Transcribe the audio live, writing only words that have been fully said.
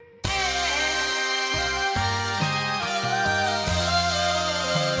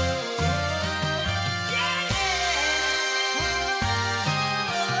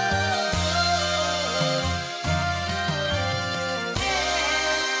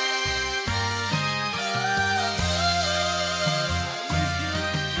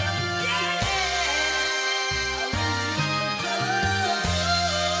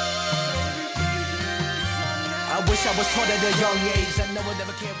I was taught at a young age that no one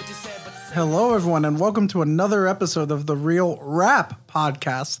ever cared what you said. But Hello, everyone, and welcome to another episode of the Real Rap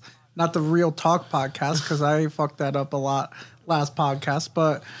Podcast. Not the Real Talk Podcast, because I fucked that up a lot last podcast.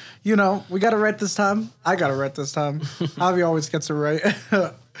 But, you know, we got it right this time. I got it right this time. Javi always gets it right.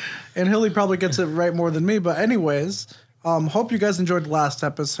 And Hilly probably gets it right more than me. But anyways, hope you guys enjoyed the last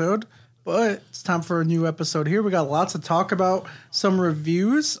episode. But it's time for a new episode here. We got lots to talk about, some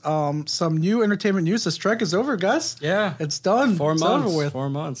reviews, some new entertainment news. The strike is over, guys. Yeah. It's done. 4 It's months. over with.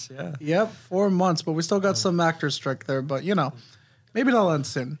 4 months, yeah. Yep, 4 months. But we still got some actors strike there. But, you know, maybe that'll end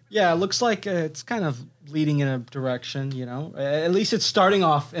soon. Yeah, it looks like it's kind of leading in a direction, you know. At least it's starting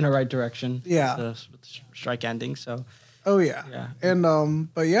off in a right direction. Yeah. With the strike ending, so. Oh, yeah. Yeah.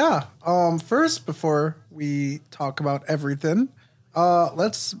 And, but yeah, first, before we talk about everything,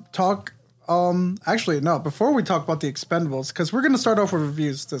 let's talk, actually, no, before we talk about the Expendables, because we're going to start off with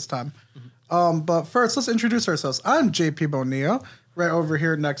reviews this time. But first, let's introduce ourselves. I'm JP Bonilla. Right over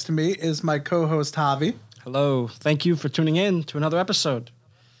here next to me is my co-host, Javi. Hello. Thank you for tuning in to another episode.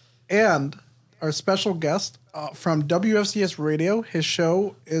 And our special guest from WFCS Radio. His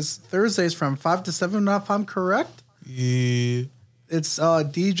show is Thursdays from 5 to 7, if I'm correct. Yeah. It's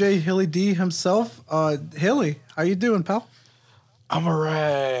DJ Hilly D himself. Hilly, how you doing, pal? I'm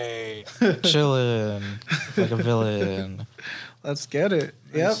alright. Chilling like a villain. Let's get it.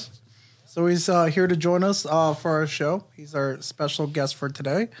 Nice. Yep. So he's here to join us for our show. He's our special guest for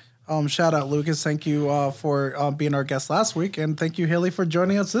today. Shout out, Lucas. Thank you for being our guest last week. And thank you, Hilly, for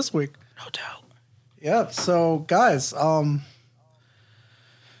joining us this week. No doubt. Yep. So, guys, I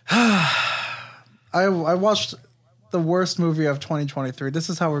watched the worst movie of 2023. This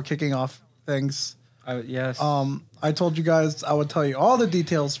is how we're kicking off things. Yes. I told you guys I would tell you all the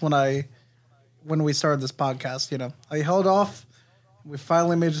details when we started this podcast. You know, I held off. We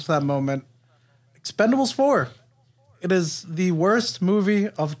finally made it to that moment. Expendables 4. It is the worst movie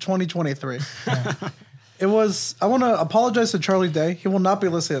of 2023. It was. I want to apologize to Charlie Day. He will not be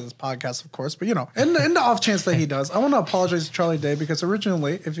listening to this podcast, of course, but you know, in the off chance that he does, I want to apologize to Charlie Day because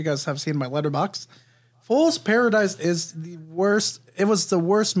originally, if you guys have seen my letterbox, Fool's Paradise is the worst. It was the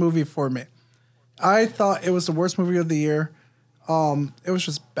worst movie for me. I thought it was the worst movie of the year. It was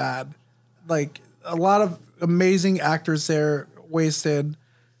just bad. Like, a lot of amazing actors there wasted.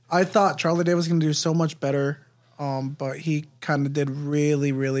 I thought Charlie Day was going to do so much better, but he kind of did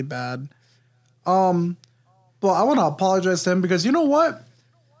really, really bad. But I want to apologize to him because you know what?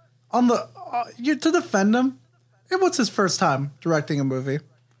 On the to defend him, it was his first time directing a movie,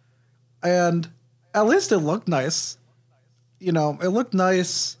 and at least it looked nice. You know, it looked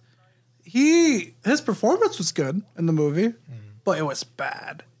nice. His performance was good in the movie, but it was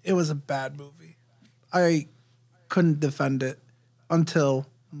bad. It was a bad movie. I couldn't defend it until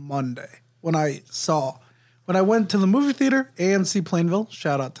Monday when I went to the movie theater, AMC Plainville.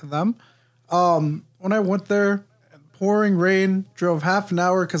 Shout out to them. When I went there, pouring rain, drove half an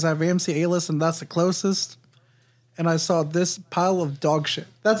hour because I have AMC A-list and that's the closest. And I saw this pile of dog shit.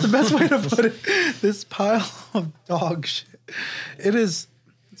 That's the best way to put it. This pile of dog shit. It is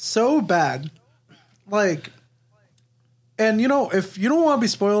so bad. Like, and you know, if you don't want to be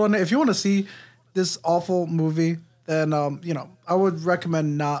spoiled on it, if you want to see this awful movie, then, you know, I would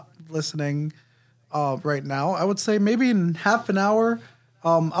recommend not listening right now. I would say maybe in half an hour.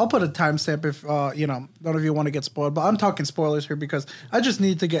 I'll put a timestamp if, you know, none of you want to get spoiled. But I'm talking spoilers here because I just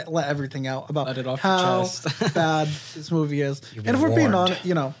need to let everything out about Let it off how your chest. bad this movie is. You've And if been we're being warned. honest,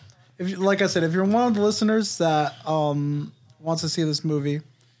 you know, like I said, if you're one of the listeners that wants to see this movie,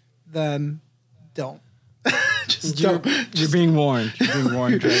 then don't. Just don't. You're being warned. You're being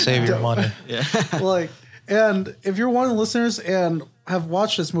warned. Right Save your money. Yeah. Like, and if you're one of the listeners and have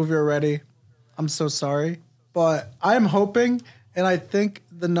watched this movie already, I'm so sorry. But I'm hoping, and I think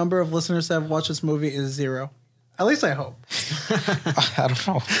the number of listeners that have watched this movie is 0. At least I hope. I don't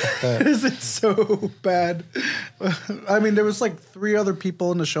know. Is it so bad? I mean, there was like 3 other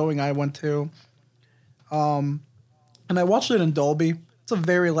people in the showing I went to. And I watched it in Dolby. It's a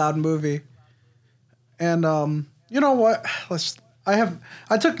very loud movie. And you know what?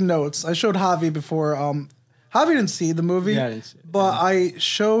 I took notes. I showed Javi before. Javi didn't see the movie. Yeah, I didn't see it. But I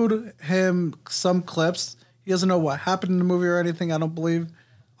showed him some clips. He doesn't know what happened in the movie or anything, I don't believe.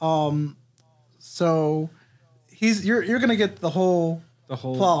 So you're gonna get the whole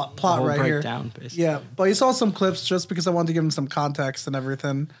plot the whole right breakdown, here. basically. Yeah, but he saw some clips just because I wanted to give him some context and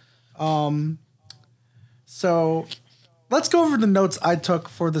everything. So let's go over the notes I took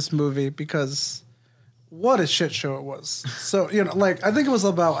for this movie because what a shit show it was. So, you know, like I think it was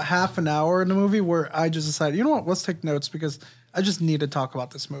about half an hour in the movie where I just decided, you know what, let's take notes because I just need to talk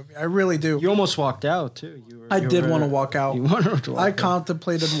about this movie. I really do. You almost walked out too. I did want to walk out. You wanted to walk I out.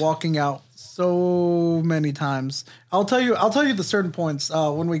 contemplated walking out so many times. I'll tell you the certain points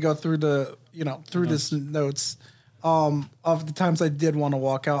when we go through this notes of the times I did want to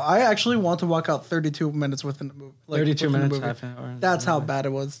walk out. I actually want to walk out 32 minutes within the movie. 32 within the minutes, movie. half an hour. That's how bad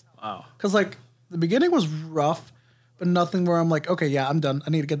it was. Wow. Because like the beginning was rough, but nothing where I'm like, okay, yeah, I'm done. I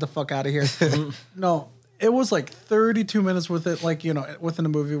need to get the fuck out of here. No, it was like 32 minutes with it, like, within a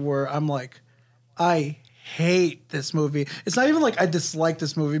movie where I'm like, I hate this movie. It's not even like I dislike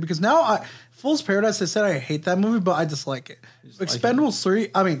this movie because now Fool's Paradise, I said I hate that movie, but I dislike it. Expendables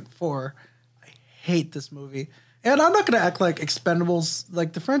 4, I hate this movie. And I'm not going to act like Expendables,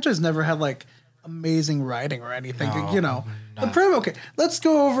 like the franchise never had like amazing writing or anything, Okay, let's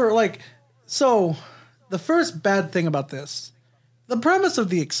go over so the first bad thing about this, the premise of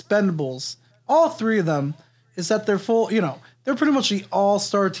the Expendables, all three of them, is that they're they're pretty much the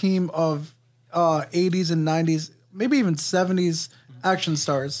all-star team of 80s and 90s, maybe even 70s action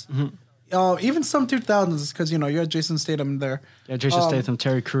stars. Mm-hmm. Even some 2000s, because, you had Jason Statham there. Yeah, Jason Statham,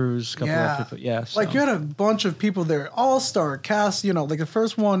 Terry Crews, a couple of people. Yeah, so. Like, you had a bunch of people there, all-star cast. Like the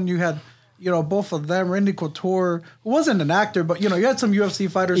first one, you had, both of them, Randy Couture, who wasn't an actor, but, you had some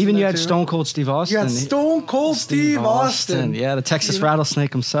UFC fighters. Even you had too. Stone Cold Steve Austin. You had Stone Cold Steve Austin. Yeah, the Texas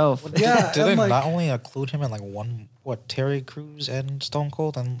Rattlesnake himself. Yeah, Did they not only include him in Terry Crews and Stone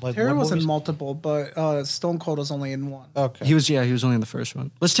Cold and Terry was in multiple, but Stone Cold was only in one. Okay. He was only in the first one.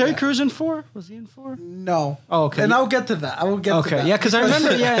 Was Terry Crews in 4? Was he in 4? No. Oh, okay. And I'll get to that. Okay. Yeah, because I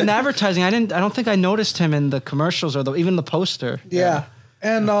remember, in advertising, I don't think I noticed him in the commercials or even the poster. Yeah.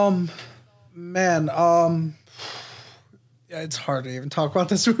 And it's hard to even talk about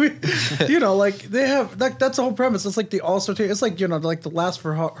this movie. They have that's the whole premise. It's like the all-star team. It's like, like the last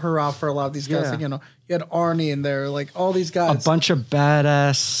hurrah for a lot of these guys. Yeah. Like, you had Arnie in there, like all these guys. A bunch of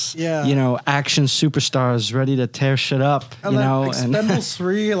badass, action superstars ready to tear shit up, and Expendables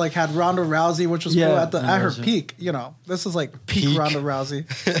 3 had Ronda Rousey, which was cool at her peak. This is like peak Ronda Rousey.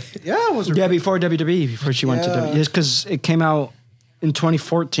 Yeah, it was. Yeah, before WWE, before she went to WWE, because it came out in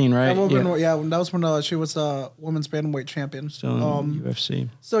 2014, right? That was when she was a women's bantamweight champion. Still in UFC.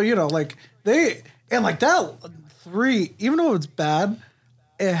 So that 3, even though it's bad,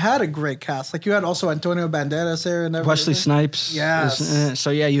 it had a great cast. Like you had also Antonio Banderas there and everything. Wesley Snipes. Yes. So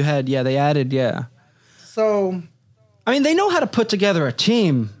you had they added So, I mean, they know how to put together a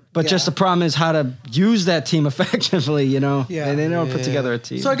team, but just the problem is how to use that team effectively. Yeah. They know how to put together a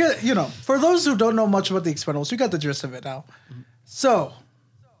team. So I get for those who don't know much about the Expendables, you got the gist of it now. Mm-hmm. So,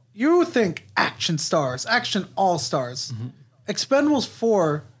 you think action stars, action all-stars. Mm-hmm. Expendables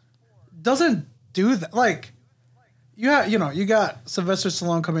 4 doesn't do that. Like, you got Sylvester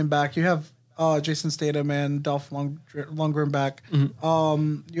Stallone coming back. You have Jason Statham and Dolph Lundgren back.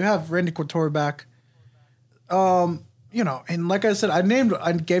 Mm-hmm. You have Randy Couture back. And like I said, I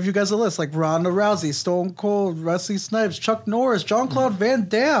gave you guys a list, like Ronda Rousey, Stone Cold, Wesley Snipes, Chuck Norris, Jean-Claude Van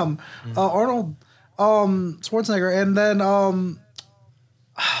Damme, Arnold Schwarzenegger, and then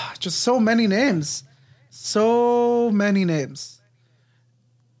just so many names.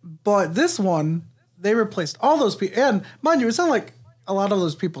 But this one, they replaced all those people. And mind you, it's not like a lot of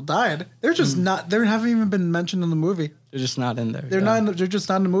those people died. They're just not, they haven't even been mentioned in the movie. They're just not in there. They're just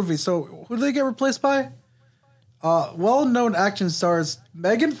not in the movie. So who do they get replaced by? Well-known action stars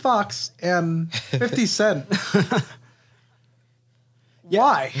Megan Fox and 50 Cent.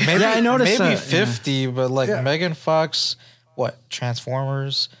 Why? Maybe, I noticed maybe that. 50, but Megan Fox,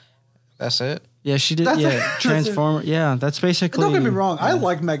 Transformers? That's it? Yeah, she did. That's Transformer. Yeah, that's basically. Don't get me wrong. I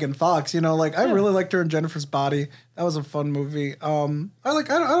like Megan Fox. I really liked her in Jennifer's Body. That was a fun movie. I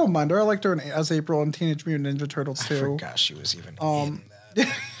don't mind her. I liked her as April in Teenage Mutant Ninja Turtles too. I forgot she was even in that.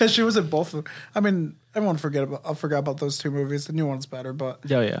 Yeah, she was in both of them. I mean, everyone forgot about those two movies. The new one's better, but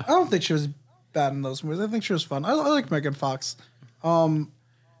yeah. I don't think she was bad in those movies. I think she was fun. I like Megan Fox. I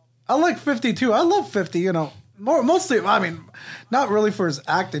like 50 too. I love 50. Mostly, I mean, not really for his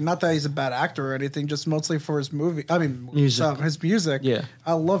acting. Not that he's a bad actor or anything. Just mostly for his movie. I mean, his music. Yeah,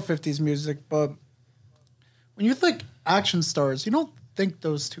 I love 50's music. But when you think action stars, you don't think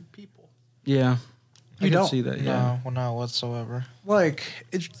those two people. Yeah, you don't see that. Yeah, no, whatsoever. Like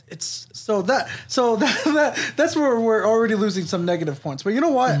it's that's where we're already losing some negative points. But you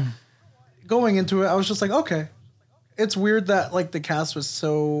know what? Going into it, I was just like, okay, it's weird that the cast was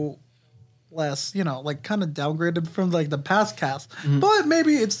so less, kind of downgraded from the past cast. Mm-hmm. But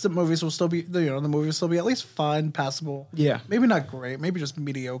maybe the movies will still be, the movie will still be at least fine, passable. Yeah. Maybe not great, maybe just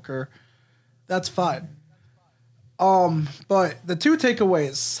mediocre. That's fine. But the two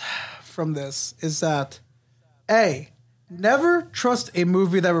takeaways from this is that A, never trust a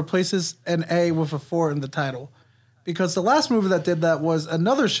movie that replaces an A with a 4 in the title. Because the last movie that did that was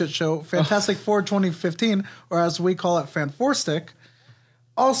another shit show, Fantastic Four 2015, or as we call it, Fan4stick.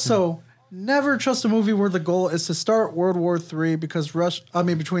 Also, never trust a movie where the goal is to start World War III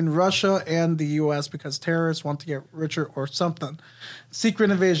between Russia and the U.S. because terrorists want to get richer or something. Secret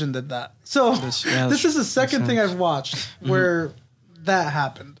Invasion did that. So this is the second thing I've watched where that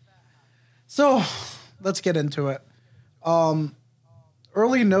happened. So let's get into it.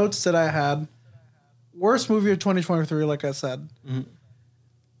 Early notes that I had. Worst movie of 2023, like I said. Mm-hmm.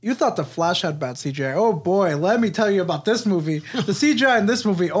 You thought The Flash had bad CGI. Oh boy, let me tell you about this movie. The CGI in this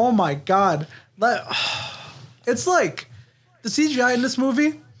movie, oh my God. It's like, the CGI in this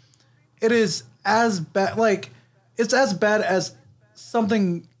movie, it is as bad, like, it's as bad as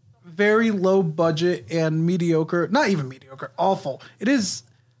something very low budget and mediocre, not even mediocre, awful. It is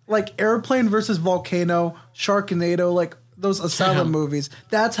like Airplane versus Volcano, Sharknado, like, those Asylum movies.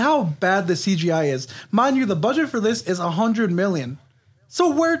 That's how bad the CGI is. Mind you, the budget for this is $100 million.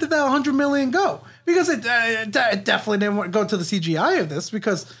 So where did that $100 million go? Because it definitely didn't go to the CGI of this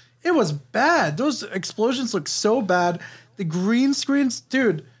because it was bad. Those explosions look so bad. The green screens,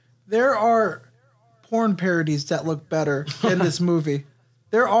 dude, there are porn parodies that look better in this movie.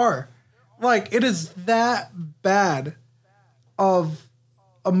 There are. Like, it is that bad of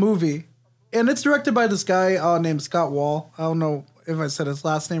a movie. And it's directed by this guy named Scott Wall. I don't know if I said his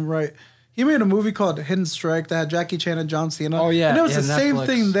last name right. He made a movie called Hidden Strike that had Jackie Chan and John Cena. Oh, yeah. And it was the Netflix, same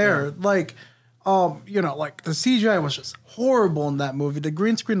thing there. Yeah. Like, like the CGI was just horrible in that movie. The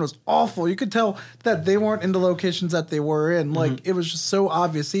green screen was awful. You could tell that they weren't in the locations that they were in. Like, it was just so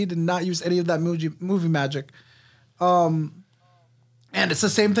obvious. He did not use any of that movie magic. And it's the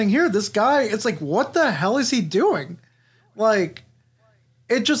same thing here. This guy, it's like, what the hell is he doing? Like,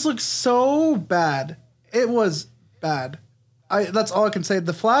 it just looks so bad. It was bad. That's all I can say.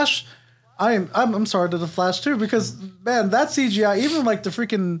 The Flash, I'm sorry to The Flash too, because man, that CGI, even like the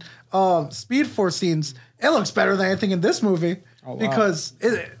freaking Speed Force scenes, it looks better than anything in this movie. Oh, wow. Because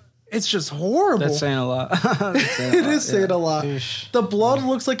it's just horrible. That's saying a lot. It is saying a lot. The blood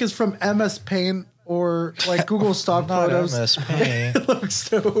looks like it's from MS Paint or like Google stock photos. MS Paint. It looks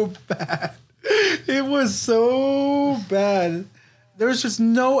so bad. It was so bad. There's just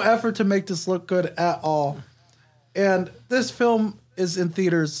no effort to make this look good at all. And this film is in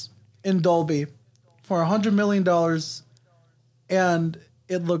theaters in Dolby for $100 million. And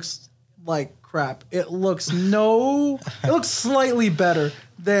it looks like crap. It looks slightly better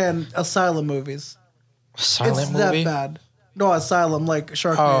than Asylum movies. Silent movie? That bad. No, Asylum, like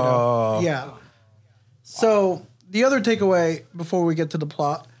Sharknado. Oh. Yeah. So the other takeaway before we get to the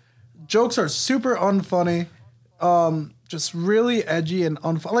plot, jokes are super unfunny. Just really edgy and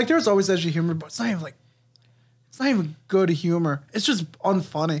unfunny. Like, there's always edgy humor, but it's not even good humor. It's just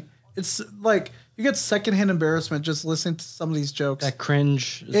unfunny. It's like you get secondhand embarrassment just listening to some of these jokes. That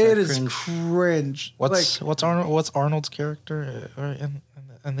cringe. It is cringe. What's Arnold's character in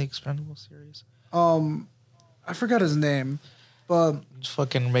the Expendables series? I forgot his name, but just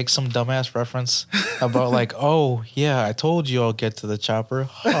fucking make some dumbass reference about like, oh yeah, I told you I'll get to the chopper.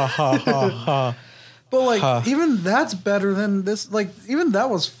 Ha ha ha ha. But like, even that's better than this. Like, even that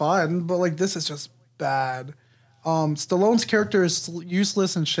was fun, but like, this is just bad. Stallone's character is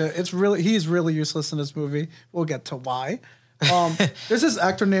useless and shit. He's really useless in this movie. We'll get to why. There's this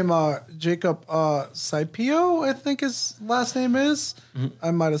actor named Jacob Saipio, I think his last name is. Mm-hmm.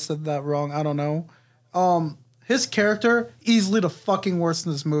 I might have said that wrong. I don't know. His character, easily the fucking worst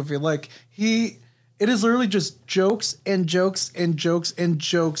in this movie. Like, it is literally just jokes and jokes and jokes and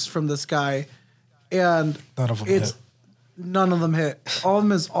jokes from this guy. And none of them hit. All of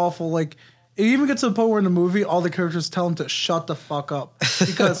them is awful. Like, it even gets to the point where in the movie, all the characters tell him to shut the fuck up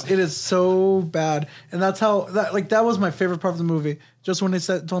because it is so bad. And that's how that was my favorite part of the movie. Just when they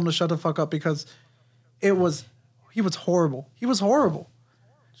told him to shut the fuck up because he was horrible. He was horrible.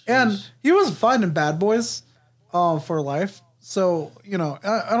 Jeez. And he was fine in Bad Boys for life. So,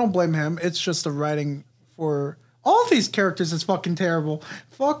 I don't blame him. It's just the writing for all these characters is fucking terrible.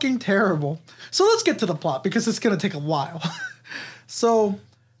 Fucking terrible. So let's get to the plot because it's going to take a while. So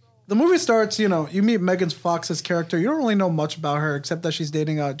the movie starts, you meet Megan Fox's character. You don't really know much about her except that she's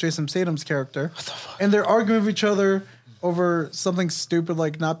dating Jason Statham's character. What the fuck? And they're arguing with each other over something stupid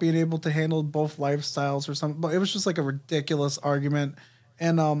like not being able to handle both lifestyles or something. But it was just like a ridiculous argument.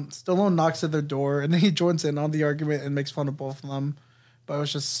 And Stallone knocks at their door and then he joins in on the argument and makes fun of both of them. But it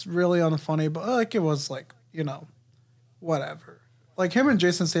was just really unfunny. But like, it was like, whatever. Like, him and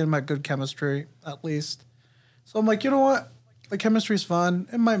Jason Statham had good chemistry, at least. So I'm like, you know what? The chemistry's fun.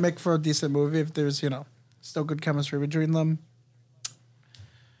 It might make for a decent movie if there's, still good chemistry between them.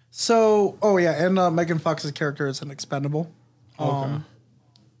 So, and Megan Fox's character is an expendable. Okay.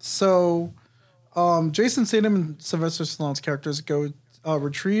 Jason Statham and Sylvester Stallone's characters go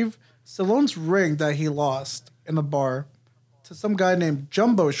retrieve Stallone's ring that he lost in a bar to some guy named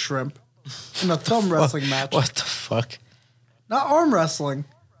Jumbo Shrimp in a thumb wrestling match. What the fuck? Not arm wrestling.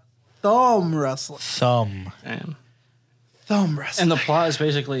 Thumb wrestling. Damn. Thumb wrestling. And the plot is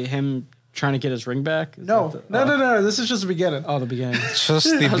basically him trying to get his ring back? No. This is just the beginning. Oh, the beginning. Just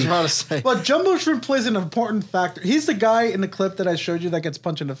the I was about to say. But Jumbo Shrimp plays an important factor. He's the guy in the clip that I showed you that gets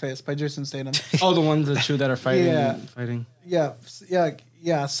punched in the face by Jason Statham. Oh, the two that are fighting. Yeah. Fighting.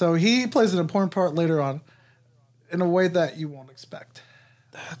 Yeah. So he plays an important part later on in a way that you won't expect.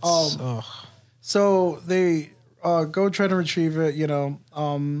 So they go try to retrieve it,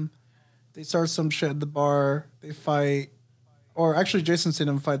 they start some shit at the bar, they fight, or actually Jason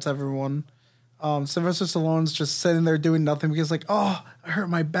Statham fights everyone. Sylvester Stallone's just sitting there doing nothing because I hurt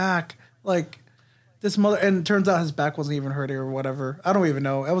my back. Like this and it turns out his back wasn't even hurting or whatever. I don't even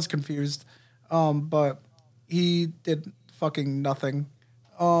know. I was confused. But he did fucking nothing.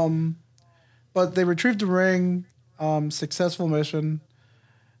 But they retrieved the ring, successful mission.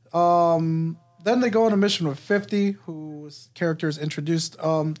 Then they go on a mission with 50, whose character is introduced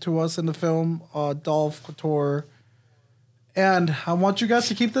to us in the film, Dolph Couture. And I want you guys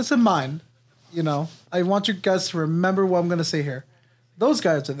to keep this in mind. I want you guys to remember what I'm going to say here. Those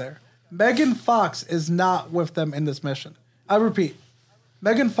guys are there. Megan Fox is not with them in this mission. I repeat,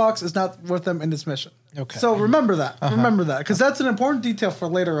 Megan Fox is not with them in this mission. Okay. So remember that. Uh-huh. Remember that, because that's an important detail for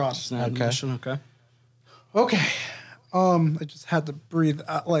later on. Okay. Mission, okay. Okay. I just had to breathe.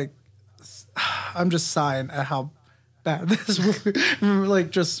 I'm just sighing at how bad this movie.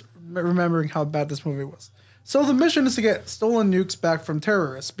 Just remembering how bad this movie was. So the mission is to get stolen nukes back from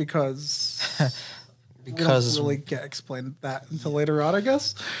terrorists because we don't really get explained that until later on, I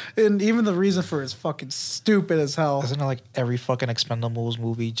guess. And even the reason for it is fucking stupid as hell. Isn't it like every fucking Expendables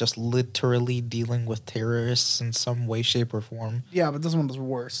movie just literally dealing with terrorists in some way, shape, or form? Yeah, but this one was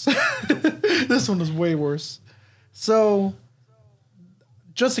worse. This one was way worse. So,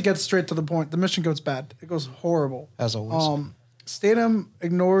 just to get straight to the point, the mission goes bad. It goes horrible. As always. Statham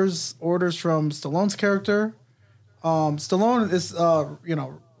ignores orders from Stallone's character. Stallone is,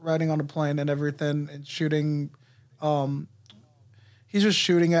 riding on a plane and everything and shooting. He's just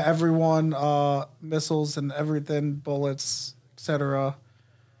shooting at everyone, missiles and everything, bullets, etc.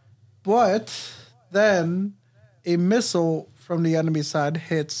 But then a missile from the enemy side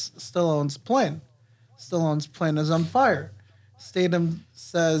hits Stallone's plane. Stallone's plane is on fire. Statham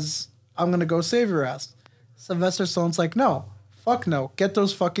says, "I'm going to go save your ass." Sylvester Stallone's like, "No, fuck no. Get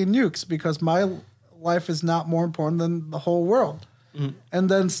those fucking nukes because my life is not more important than the whole world." Mm-hmm. And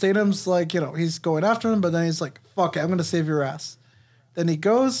then Statham's like, he's going after him, but then he's like, "Fuck it, I'm going to save your ass." Then he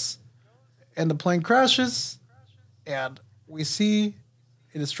goes, and the plane crashes, and we see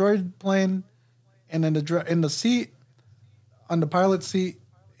a destroyed plane, and in the seat, on the pilot's seat,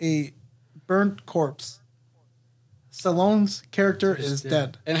 a burnt corpse. Stallone's character is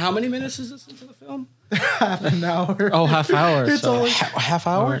dead. And how many minutes is this into the film? Half an hour. Oh, half hour. It's so. only half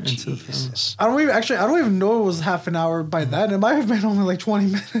hour? Jesus. I don't even know it was half an hour by then. It might have been only 20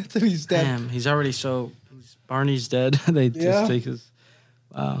 minutes and he's dead. Damn, Barney's dead. They just take his.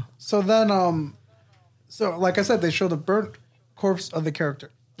 Wow. So then, so like I said, they show the burnt corpse of the character.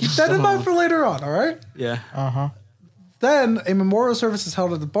 Keep that in mind for later on, all right? Yeah. Uh-huh. Then a memorial service is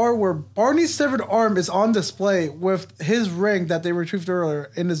held at the bar where Barney's severed arm is on display with his ring that they retrieved earlier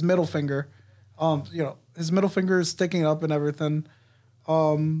in his middle finger. His middle finger is sticking up and everything.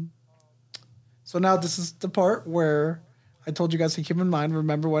 So now this is the part where I told you guys to keep in mind.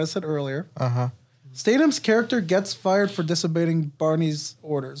 Remember what I said earlier. Uh-huh. Statham's character gets fired for disobeying Barney's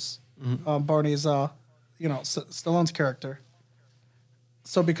orders. Mm-hmm. Barney's, Stallone's character.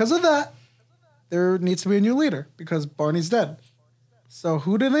 So because of that, there needs to be a new leader because Barney's dead. So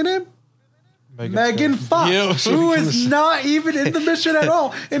who did they name? Megan Fox, who is not even in the mission at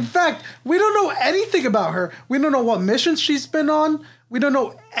all. In fact, we don't know anything about her. We don't know what missions she's been on. We don't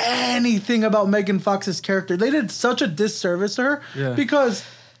know anything about Megan Fox's character. They did such a disservice to her because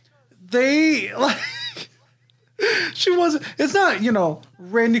they she wasn't. It's not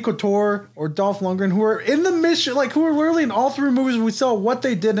Randy Couture or Dolph Lundgren who are in the mission, who are literally in all three movies. We saw what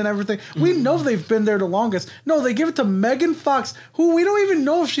they did and everything. We know they've been there the longest. No, they give it to Megan Fox, who we don't even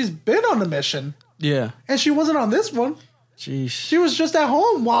know if she's been on the mission. Yeah, and she wasn't on this one. Jeez, she was just at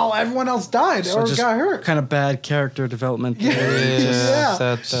home while everyone else died or got hurt. Kind of bad character development. Yeah.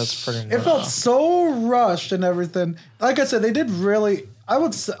 That's pretty much. It felt so rushed and everything. Like I said, they did really. I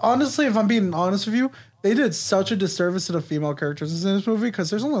would say, honestly, if I'm being honest with you, they did such a disservice to the female characters in this movie because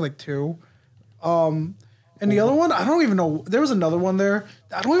there's only like 2. And the other one, I don't even know. There was another one there.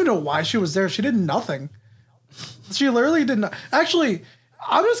 I don't even know why she was there. She did nothing. She literally did not. Actually,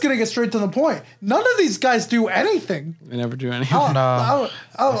 I'm just going to get straight to the point. None of these guys do anything. They never do anything.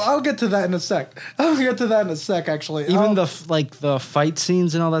 I'll get to that in a sec. Actually. Even the fight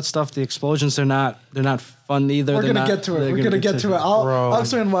scenes and all that stuff, the explosions, they're not fun either. We're going to get to it. We're going to get to it. I'll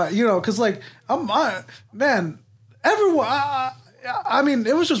explain why. Because man, everyone, I mean,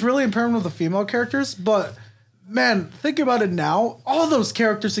 it was just really apparent with the female characters, but man, think about it now. All those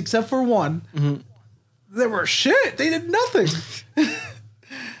characters except for one, they were shit. They did nothing.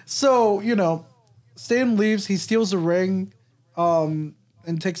 So, Stan leaves. He steals a ring and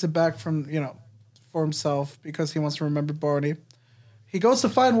takes it back from, for himself because he wants to remember Barney. He goes to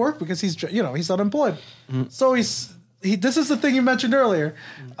find work because he's unemployed. So this is the thing you mentioned earlier.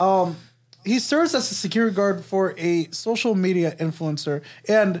 He serves as a security guard for a social media influencer.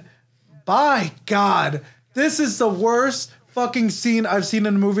 And by God, this is the worst fucking scene I've seen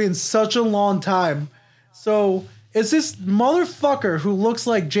in a movie in such a long time. So it's this motherfucker who looks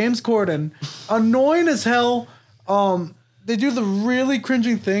like James Corden, annoying as hell. They do the really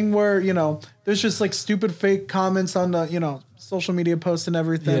cringing thing where, there's just like stupid fake comments on the, social media posts and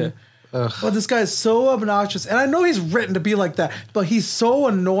everything. Yeah. But this guy is so obnoxious. And I know he's written to be like that, but he's so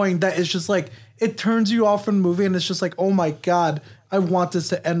annoying that it's just like, it turns you off from the movie and it's just like, oh my God, I want this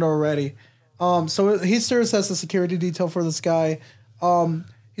to end already. So he serves as a security detail for this guy.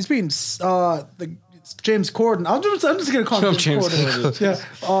 He's being James Corden. I'm just gonna call him James Corden.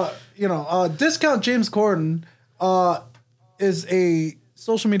 Yeah. Discount James Corden is a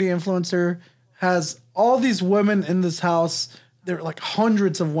social media influencer, has all these women in this house. There are like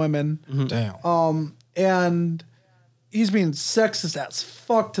hundreds of women. Damn. And he's being sexist as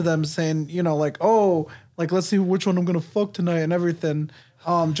fuck to them, saying, let's see which one I'm gonna fuck tonight and everything.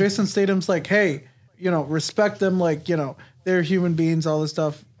 Jason Statham's like, hey, respect them, they're human beings, all this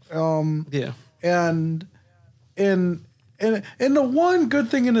stuff. Yeah. And in the one good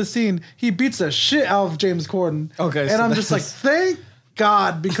thing in the scene, he beats the shit out of James Corden. Okay. And I'm just like, thank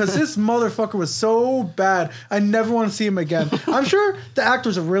God, because this motherfucker was so bad. I never want to see him again. I'm sure the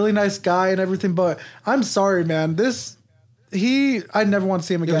actor's a really nice guy and everything, but I'm sorry, man. I never want to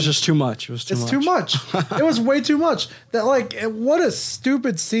see him again. It was just too much. It's too much. It was way too much. What a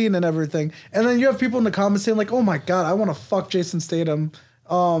stupid scene and everything. And then you have people in the comments saying like, oh my God, I want to fuck Jason Statham.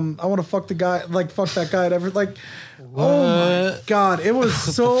 I want to fuck the guy, fuck that guy and everything. Like, what? Oh my God, it was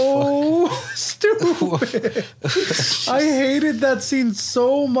so stupid. I hated that scene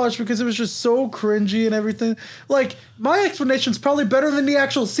so much because it was just so cringy and everything. Like, my explanation's probably better than the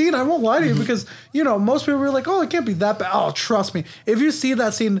actual scene. I won't lie to you because, most people were like, oh, it can't be that bad. Oh, trust me. If you see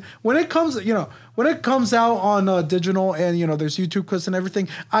that scene, when it comes out on digital and, there's YouTube clips and everything,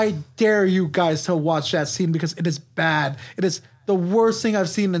 I dare you guys to watch that scene because it is bad. It is the worst thing I've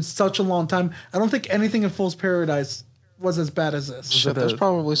seen in such a long time. I don't think anything in Fool's Paradise was as bad as this. Shit, there's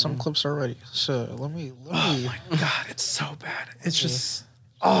probably some clips already. So let me. Oh my God, it's so bad. It's just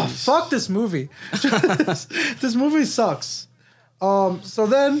fuck this movie. This movie sucks. So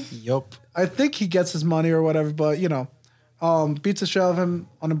then, I think he gets his money or whatever, but beats the shit out of him,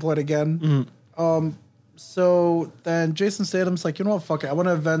 unemployed again. So then Jason Statham's like, you know what, fuck it, I want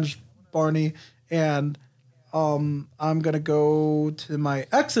to avenge Barney, and I'm gonna go to my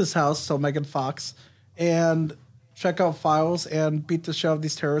ex's house, so Megan Fox, and check out files and beat the shit out of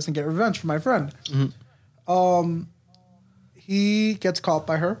these terrorists and get revenge for my friend. He gets caught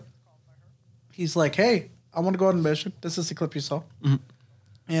by her. He's like, hey, I want to go on a mission. This is the clip you saw.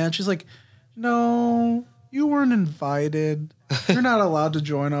 And she's like, no, you weren't invited. You're not allowed to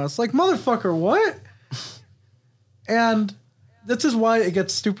join us. Like, motherfucker, what? And this is why it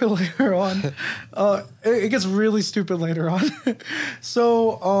gets stupid later on. It gets really stupid later on.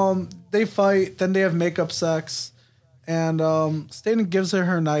 So they fight. Then they have makeup sex. And Staten gives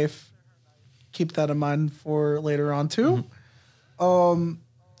her knife. Keep that in mind for later on, too.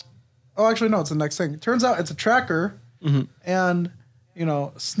 Actually, no, it's the next thing. Turns out it's a tracker. And,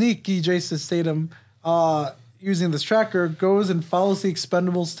 sneaky Jason Statham, using this tracker, goes and follows the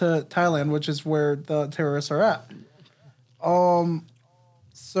Expendables to Thailand, which is where the terrorists are at.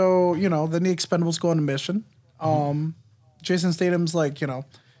 So, then the Expendables go on a mission. Jason Statham's like,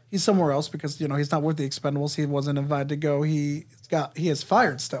 he's somewhere else because, he's not with the Expendables. He wasn't invited to go. He is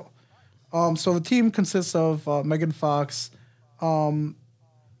fired still. So the team consists of Megan Fox,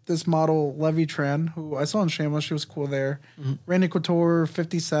 this model Levy Tran, who I saw in Shameless. She was cool there. Randy Couture,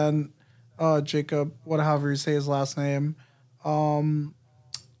 50 Cent, Jacob, however you say his last name.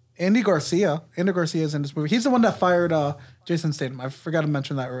 Andy Garcia. Andy Garcia is in this movie. He's the one that fired Jason Statham. I forgot to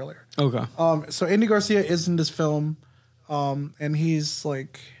mention that earlier. Okay. So Andy Garcia is in this film, and he's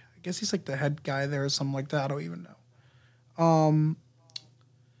like, I guess he's like the head guy there or something like that. I don't even know.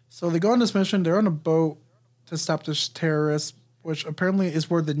 So they go on this mission. They're on a boat to stop this terrorist, which apparently is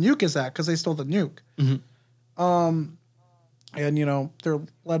where the nuke is at because they stole the nuke. Mm-hmm. And you know they're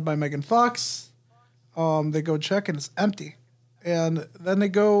led by Megan Fox. They go check and it's empty, and then they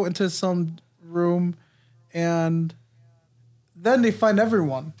go into some room, and then they find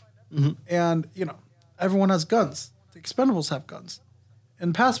everyone, and you know everyone has guns. The Expendables have guns.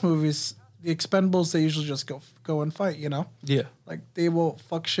 In past movies, the Expendables they usually just go and fight. You know, yeah, like they will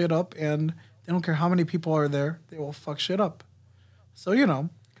fuck shit up, and they don't care how many people are there. They will fuck shit up. So you know,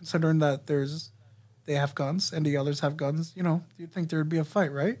 considering that they have guns and the others have guns, you know, you'd think there would be a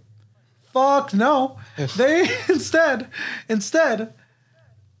fight, right? Fuck no. They instead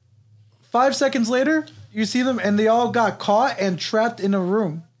 5 seconds later, you see them and they all got caught and trapped in a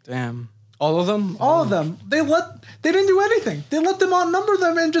room. Damn. All of them? All of them. They didn't do anything. They let them outnumber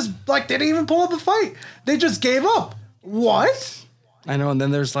them and just like they didn't even pull up a fight. They just gave up. What? I know, and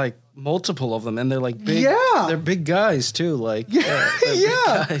then there's like multiple of them and they're like big. Yeah. They're big guys too. Like yeah. Big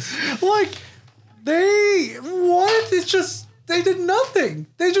guys. Like it's just they did nothing.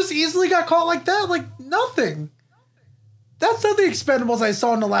 They just easily got caught like that, like nothing. That's not the Expendables I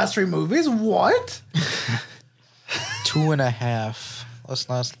saw in the last 3 movies. What? 2.5. Let's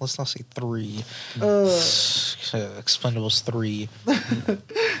not say 3. Expendables 3.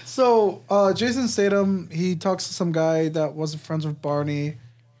 So Jason Statham, he talks to some guy that wasn't friends with Barney.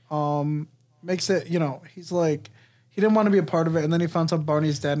 Makes it, you know, he's like, he didn't want to be a part of it, and then he found out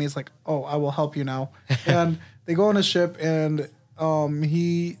Barney's dead, and he's like, "Oh, I will help you now." And they go on a ship, and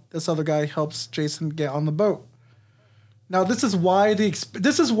this other guy helps Jason get on the boat. Now, this is why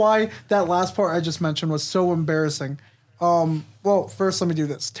that last part I just mentioned was so embarrassing. Well, first let me do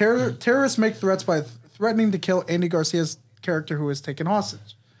this. Terrorists make threats by threatening to kill Andy Garcia's character who is taken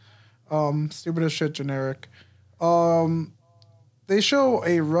hostage. Stupid as shit, generic. They show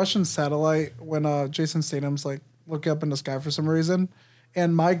a Russian satellite when Jason Statham's like looking up in the sky for some reason,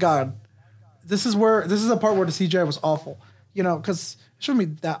 and my God, this is a part where the CGI was awful. You know, because it shouldn't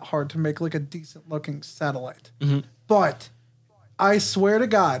be that hard to make like a decent looking satellite. Mm-hmm. But I swear to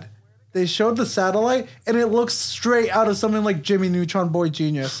God, they showed the satellite and it looks straight out of something like Jimmy Neutron Boy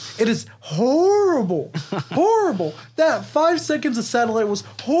Genius. It is horrible. Horrible. That 5 seconds of satellite was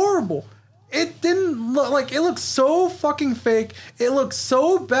horrible. It didn't look like, it looked so fucking fake. It looked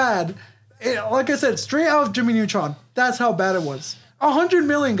so bad. Like I said, straight out of Jimmy Neutron. That's how bad it was. 100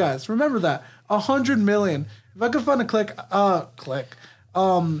 million, guys. Remember that. 100 million. If I could find a clip,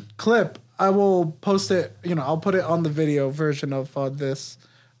 I will post it. You know, I'll put it on the video version of this.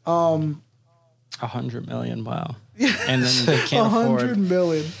 100 million, wow. And then they can't 100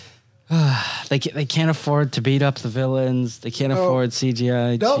 million. They can't afford to beat up the villains. They can't afford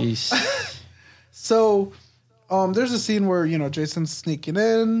CGI. Nope. Jeez. So, there's a scene where, you know, Jason's sneaking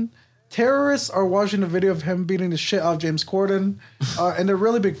in. Terrorists are watching a video of him beating the shit out of James Corden. And they're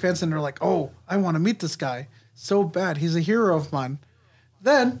really big fans, and they're like, oh, I want to meet this guy so bad. He's a hero of mine.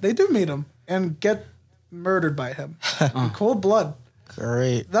 Then they do meet him and get murdered by him in cold blood.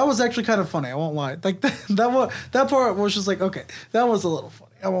 Great. That was actually kind of funny. I won't lie. Like that part was just like, okay, that was a little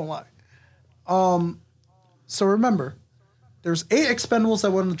funny. I won't lie. So remember, there's 8 Expendables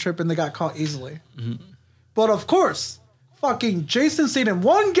that went on the trip and they got caught easily. Mm-hmm. But of course, fucking Jason Statham,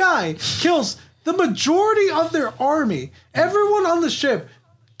 one guy kills the majority of their army. Everyone on the ship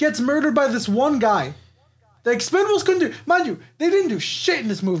gets murdered by this one guy. The Expendables couldn't do, mind you, they didn't do shit in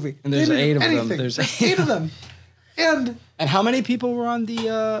this movie. And there's 8 of them. There's 8 of them. And how many people were on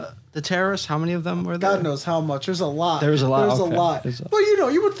the terrorists? How many of them were there? God knows how much. There's a lot. There's a lot. There's okay. a lot. But you know,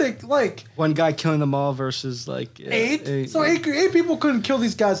 you would think like one guy killing them all versus like 8. So 8 people couldn't kill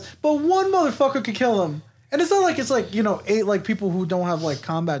these guys, but one motherfucker could kill them. And it's not like it's like, you know, 8 like people who don't have like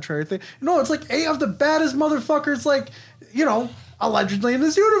combat training thing. No, it's like 8 of the baddest motherfuckers, like, you know, allegedly in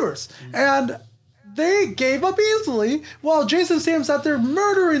this universe. And they gave up easily while Jason Statham's out there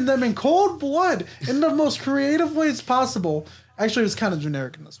murdering them in cold blood in the most creative ways possible. Actually, it's kind of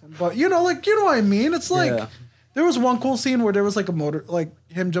generic in this one, but you know, like, you know what I mean? It's like, there was one cool scene where there was like a motor, like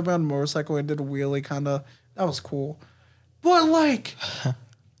him jumping on a motorcycle and did a wheelie kind of, that was cool. But like,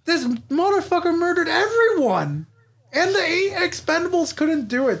 this motherfucker murdered everyone. And the 8 Expendables couldn't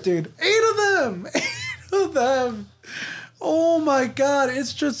do it, dude. 8 of them. 8 of them. Oh my God.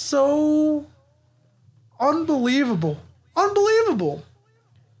 It's just so unbelievable. Unbelievable.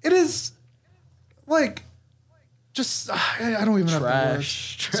 It is like, just I don't even have the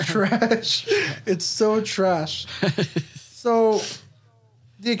words. Trash. It's trash. It's so trash. So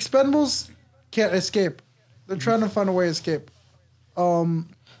the Expendables can't escape. They're trying to find a way to escape.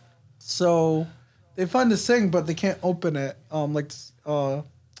 So they find this thing, but they can't open it. Like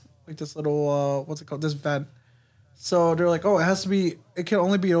this little what's it called? This vent. So they're like, oh, it can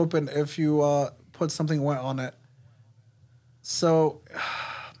only be open if you put something wet on it. So,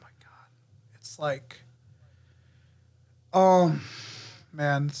 oh my God, it's like,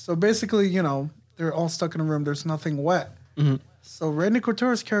 man. So basically, you know, they're all stuck in a room. There's nothing wet. Mm-hmm. So Randy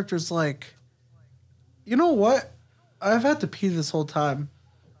Couture's character's like, you know what? I've had to pee this whole time.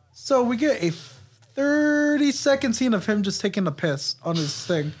 So we get a 30-second scene of him just taking a piss on his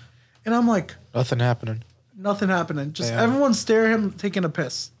thing. And I'm like... Nothing happening. Just everyone stare at him taking a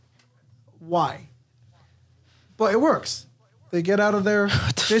piss. Why? But it works. They get out of there.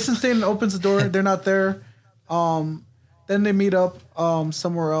 Jason Statham opens the door. They're not there. Then they meet up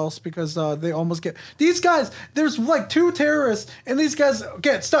somewhere else because they almost get... These guys, there's like 2 terrorists, and these guys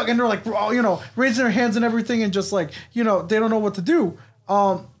get stuck, and they're like, you know, raising their hands and everything, and just like, you know, they don't know what to do.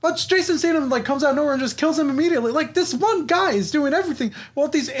 But Jason Statham like comes out of nowhere and just kills him immediately. Like, this one guy is doing everything, while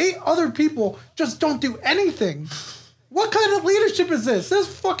these 8 other people just don't do anything. What kind of leadership is this? This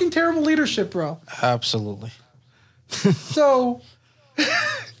is fucking terrible leadership, bro. Absolutely. So,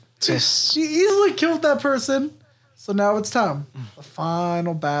 he easily killed that person. So now it's time. The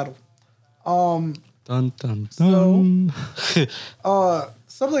final battle. Dun, dun, dun. So,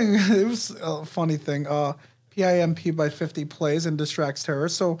 something, it was a funny thing. PIMP by 50 plays and distracts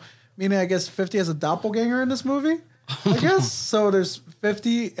terrorists. So, meaning, I guess 50 has a doppelganger in this movie, I guess. So there's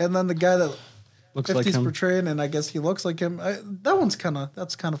 50, and then the guy that looks 50's like him. portraying, and I guess he looks like him.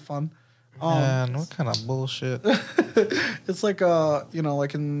 That's kind of fun. Man, what kind of bullshit? It's like you know,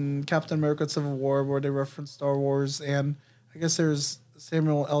 like in Captain America: Civil War, where they reference Star Wars, and I guess there's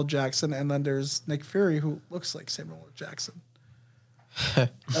Samuel L. Jackson, and then there's Nick Fury, who looks like Samuel L. Jackson.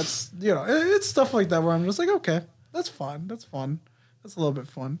 That's, you know, it's stuff like that where I'm just like, okay, that's fun. That's fun. That's a little bit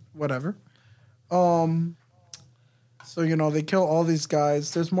fun. Whatever. So, you know, they kill all these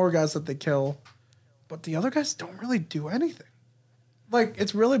guys. There's more guys that they kill, but the other guys don't really do anything. Like,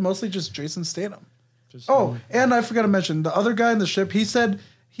 it's really mostly just Jason Statham. And I forgot to mention the other guy in the ship. He said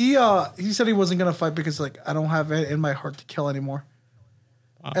he wasn't gonna fight because like I don't have it in my heart to kill anymore.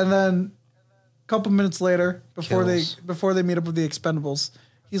 Wow. And then a couple minutes later, before they meet up with the Expendables,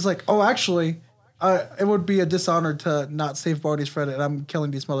 he's like, "Oh, actually, it would be a dishonor to not save Barty's friend, and I'm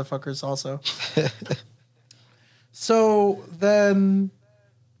killing these motherfuckers also." So then,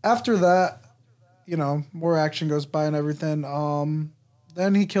 after that, you know, more action goes by and everything.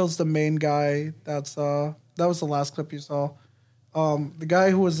 Then he kills the main guy. That was the last clip you saw. The guy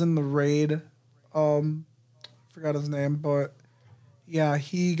who was in the raid, forgot his name, but yeah,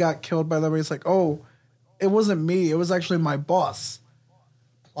 he got killed by them. He's like, oh, it wasn't me. It was actually my boss.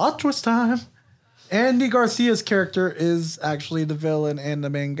 Plot twist time. Andy Garcia's character is actually the villain and the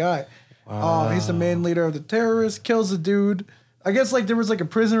main guy. Wow. He's the main leader of the terrorists, kills the dude. I guess like there was like a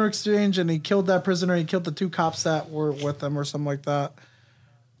prisoner exchange and he killed that prisoner. He killed the 2 cops that were with him or something like that.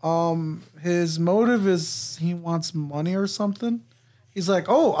 His motive is he wants money or something. He's like,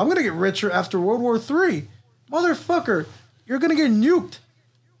 oh, I'm going to get richer after World War III. Motherfucker, you're going to get nuked.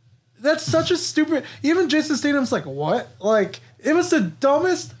 That's such a stupid... Even Jason Statham's like, what? Like, it was the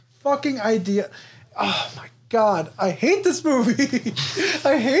dumbest fucking idea. Oh, my God. I hate this movie.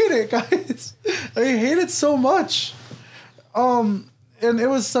 I hate it, guys. I hate it so much. And it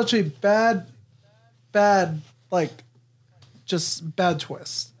was such a bad, like, just bad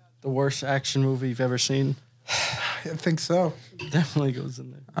twist. The worst action movie you've ever seen? I think so. Definitely goes in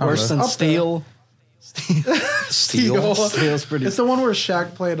there. Worse than Steel. Steel. Steel's pretty... It's the one where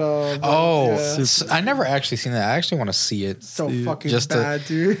Shaq played I never actually seen that. I actually want to see it. So fucking bad,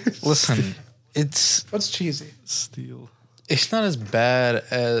 dude. Listen, what's cheesy? Steel. It's not as bad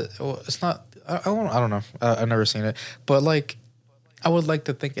as... Well, it's not... I don't know. I've never seen it. But, like, I would like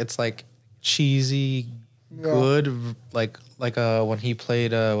to think it's, like, cheesy... good, like when he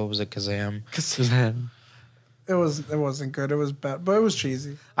played what was it, Kazam? It wasn't good. It was bad, but it was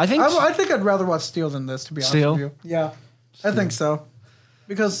cheesy. I think I'd rather watch Steel than this, to be honest with you. Yeah, Steel. I think so,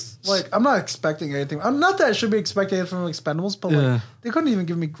 because like I'm not expecting anything. I'm not that I should be expecting anything from Expendables, but like they couldn't even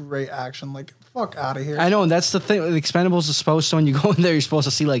give me great action. Like fuck out of here. I know, and that's the thing. The Expendables is supposed to, when you go in there, you're supposed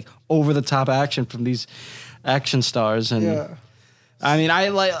to see like over the top action from these action stars, and I mean,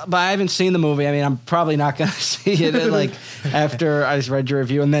 but I haven't seen the movie. I mean, I'm probably not going to see it like after I read your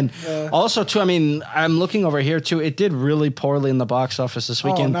review. And then also too, I mean, I'm looking over here too. It did really poorly in the box office this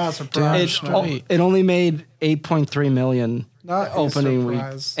weekend. Oh, not surprised. It only made 8.3 million not opening week,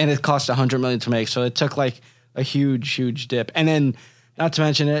 and it cost 100 million to make. So it took like a huge dip. And then, not to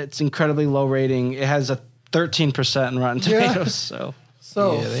mention, it's incredibly low rating. It has a 13% in Rotten Tomatoes.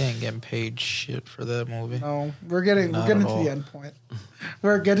 So yeah, they ain't getting paid shit for that movie. No, we're getting to the end point.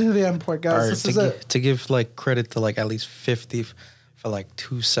 We're getting to the end point, guys. This is it. To give like credit to like at least 50 for like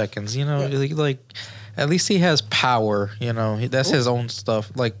 2 seconds. You know, like at least he has power. You know, that's his own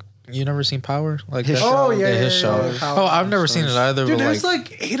stuff. Like you never seen Power? Like his show? show? His show. Oh, I've never seen it either. Dude, but there's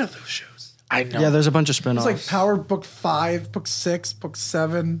like 8 of those shows. I know. Yeah, there's a bunch of spin-offs. It's like Power Book 5, Book 6, Book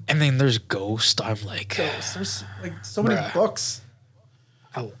 7. And then there's Ghost. I'm like, there's like so many books.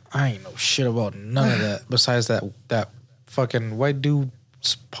 I ain't know shit about none of that besides that fucking white dude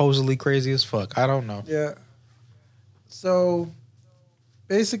supposedly crazy as fuck. I don't know. Yeah. So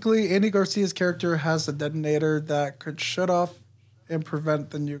basically, Andy Garcia's character has a detonator that could shut off and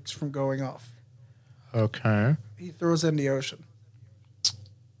prevent the nukes from going off. Okay. He throws it in the ocean.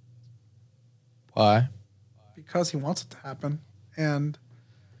 Why? Because he wants it to happen. And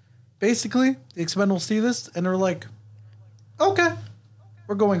basically, the Expendables see this and they're like, okay,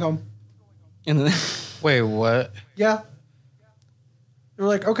 we're going home. And then wait, what? Yeah. They were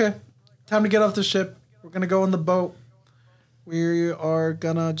like, okay, time to get off the ship. We're going to go in the boat. We are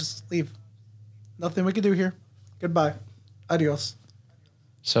going to just leave. Nothing we can do here. Goodbye. Adios.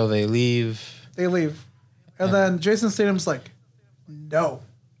 So they leave. They leave. And then Jason Statham's like, no,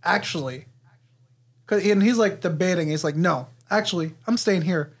 actually. And he's like debating. He's like, no, actually, I'm staying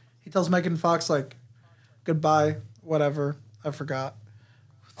here. He tells Megan Fox, like, goodbye, whatever. I forgot.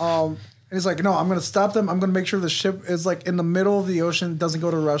 And he's like, no, I'm going to stop them. I'm going to make sure the ship is like in the middle of the ocean, doesn't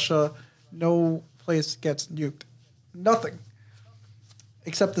go to Russia. No place gets nuked. Nothing.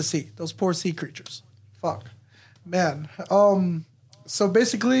 Except the sea. Those poor sea creatures. Fuck. Man. So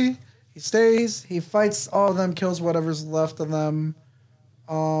basically, he stays. He fights all of them, kills whatever's left of them.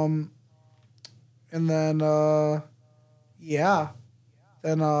 And then, yeah.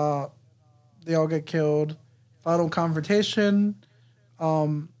 Then they all get killed. Final confrontation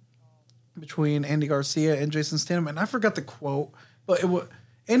between Andy Garcia and Jason Statham. And I forgot the quote, but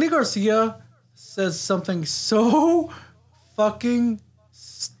Andy Garcia says something so fucking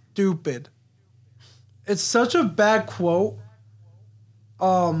stupid. It's such a bad quote.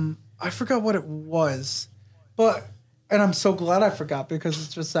 I forgot what it was. And I'm so glad I forgot because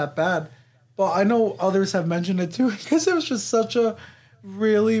it's just that bad. But I know others have mentioned it too because it was just such a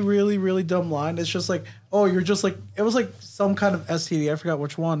really, really, really dumb line. It's just like, oh, you're just like, it was like some kind of STD. I forgot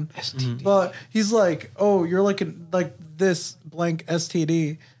which one. STD. But he's like, oh, you're like this blank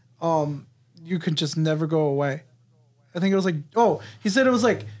STD. You can just never go away. I think it was like, oh, he said it was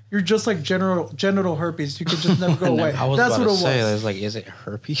like, you're just like genital herpes. You could just never go away. I was That's about what to it say, was. I was like, is it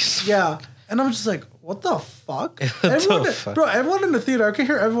herpes? Yeah. And I'm just like, what the fuck? Fuck? Bro, everyone in the theater, I can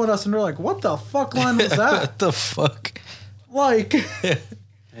hear everyone else, and they're like, what the fuck line was that? What the fuck? Like,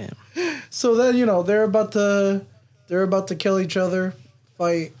 damn. So then, they're about to kill each other,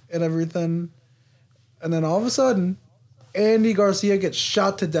 fight, and everything. And then all of a sudden, Andy Garcia gets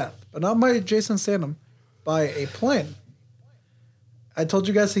shot to death. But not by Jason Statham, by a plane. I told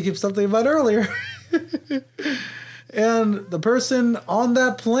you guys to keep something about earlier. And the person on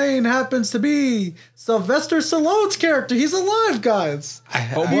that plane happens to be Sylvester Stallone's character. He's alive, guys.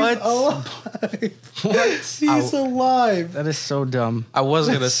 What? Alive. What? He's alive. That is so dumb. I was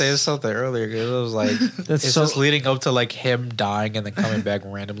going to say something earlier because it was like, it's just leading up to like him dying and then coming back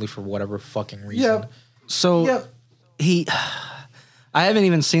randomly for whatever fucking reason. Yep. So I haven't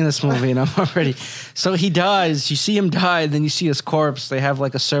even seen this movie and I'm already. So he dies. You see him die, then you see his corpse. They have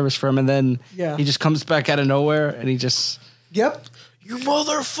like a service for him, and then he just comes back out of nowhere and he just. Yep. You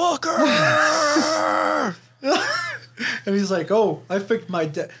motherfucker! And he's like, "Oh, I fixed my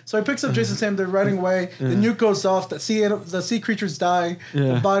death." So he picks up Jason Statham. They're riding away. The nuke goes off. The sea creatures die.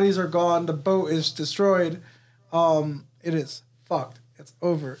 The bodies are gone. The boat is destroyed. It is fucked. It's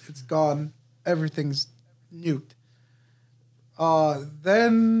over. It's gone. Everything's nuked.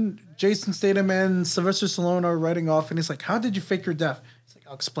 Then Jason Statham and Sylvester Stallone are riding off, and he's like, "How did you fake your death?" He's like,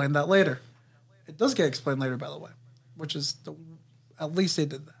 "I'll explain that later." It does get explained later, by the way, which is at least they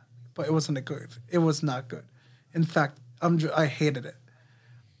did that, but it wasn't good. It was not good. In fact, I hated it.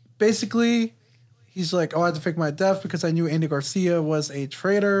 Basically, he's like, "Oh, I had to fake my death because I knew Andy Garcia was a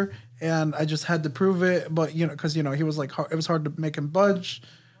traitor, and I just had to prove it." But because he was like, it was hard to make him budge.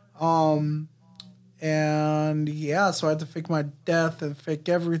 And yeah, so I had to fake my death and fake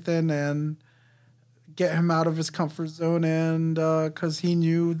everything and get him out of his comfort zone. And because he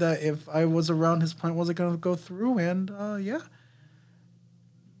knew that if I was around, his plan wasn't going to go through. And yeah,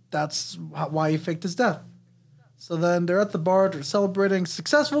 that's why he faked his death. So then they're at the bar, they're celebrating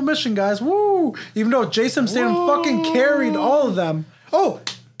successful mission, guys. Woo! Even though Jason Statham fucking carried all of them. Oh,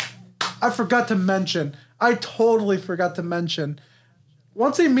 I forgot to mention. I totally forgot to mention.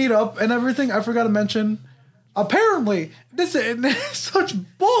 Once they meet up and everything, I forgot to mention. Apparently, this is such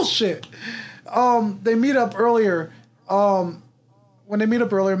bullshit. They meet up earlier. When they meet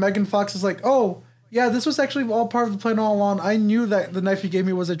up earlier, Megan Fox is like, "Oh, yeah, this was actually all part of the plan all along. I knew that the knife you gave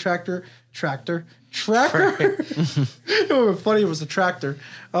me was a tracker. Tracker. It would be funny. It was a tractor.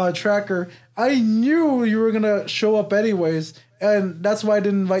 Tracker. I knew you were gonna show up anyways, and that's why I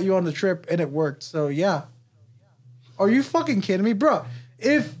didn't invite you on the trip, and it worked. So yeah. Are you fucking kidding me, bro?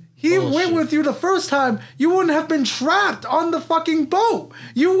 If he went with you the first time, you wouldn't have been trapped on the fucking boat.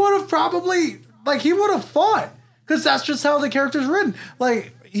 You would have probably, like, he would have fought. Because that's just how the character's written.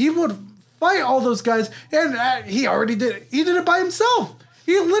 Like, he would fight all those guys, and he already did it. He did it by himself.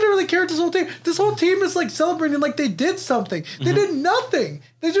 He literally carried this whole team. This whole team is, like, celebrating like they did something. They did nothing.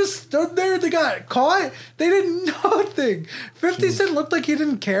 They just stood there. They got caught. They did nothing. 50 Cent looked like he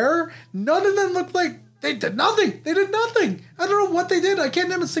didn't care. None of them looked like they did nothing. They did nothing. I don't know what they did. I can't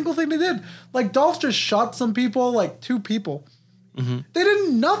name a single thing they did. Like, Dolph just shot some people, like 2 people. They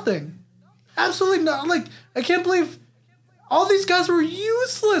did nothing. Absolutely not. Like, I can't believe all these guys were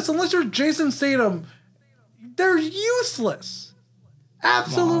useless. Unless you're Jason Statham. They're useless.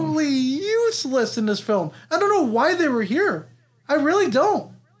 Absolutely useless in this film. I don't know why they were here. I really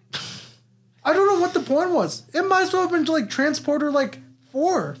don't. I don't know what the point was. It might as well have been like Transporter, like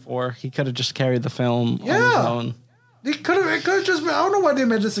 4. He could have just carried the film on his own. It could have just been, I don't know why they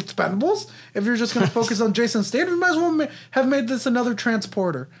made this Expendables. If you're just going to focus on Jason Statham, you might as well have made this another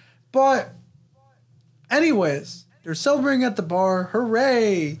Transporter. But anyways, they're celebrating at the bar.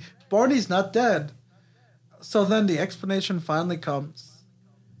 Hooray! Barney's not dead. So then the explanation finally comes.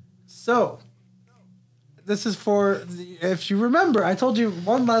 So, this is for, if you remember, I told you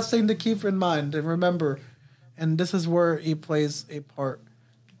one last thing to keep in mind and remember. And this is where he plays a part.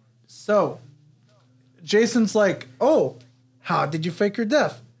 So, Jason's like, "Oh, how did you fake your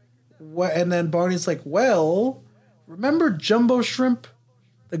death?" And then Barney's like, "Well, remember Jumbo Shrimp?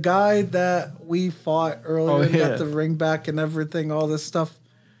 The guy that we fought earlier and got the ring back and everything, all this stuff.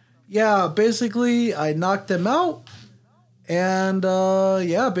 Yeah, basically, I knocked him out. And,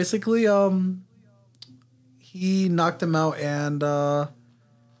 basically, he knocked him out and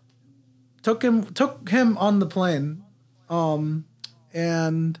took him on the plane.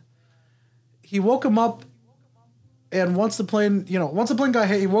 And he woke him up. And once the plane got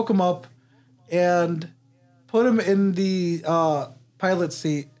hit, he woke him up and put him in the pilot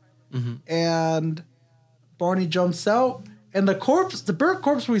seat. And Barney jumps out. And the burnt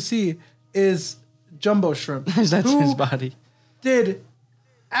corpse we see is Jumbo Shrimp. That's his body. Did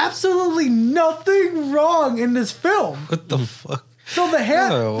absolutely nothing wrong in this film. What the fuck? So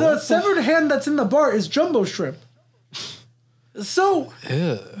the severed hand that's in the bar is Jumbo Shrimp. So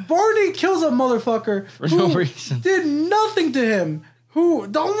Barney kills a motherfucker for no reason. Did nothing to him. Who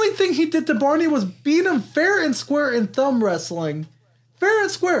the only thing he did to Barney was beat him fair and square in thumb wrestling. Fair and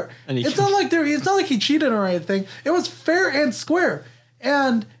square. It's not like he cheated or anything. It was fair and square.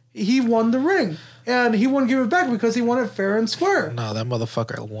 And he won the ring. And he wouldn't give it back because he won it fair and square. No, that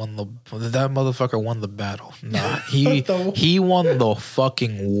motherfucker won the battle. Nah, he won the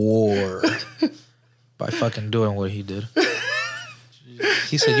fucking war by fucking doing what he did.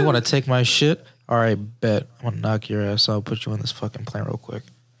 He said, "You want to take my shit? All right, bet. I'm gonna knock your ass out. Put you on this fucking plane real quick."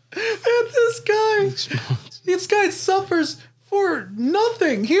 And this guy suffers for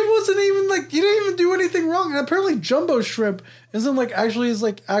nothing. He wasn't even he didn't even do anything wrong. And apparently Jumbo Shrimp isn't actually his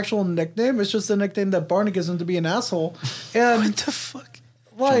actual nickname. It's just a nickname that Barney gives him to be an asshole. And what the fuck?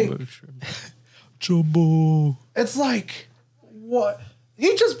 Jumbo Shrimp. Jumbo. It's what?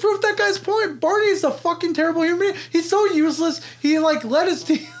 He just proved that guy's point. Barney's a fucking terrible human being. He's so useless. He let his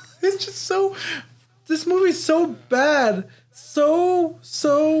team. It's just so. This movie's so bad. So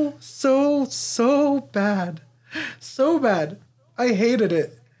bad. So bad. I hated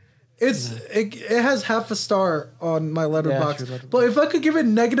it. It has half a star on my letterbox. But if I could give it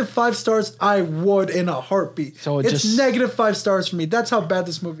 -5 stars, I would in a heartbeat. So it's -5 stars for me. That's how bad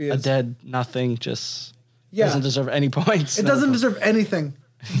this movie is. A dead nothing just doesn't deserve any points. It doesn't deserve anything.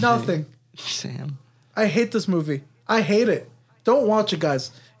 Nothing. Sam. I hate this movie. I hate it. Don't watch it,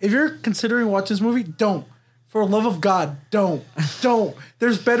 guys. If you're considering watching this movie, don't. For the love of God, don't.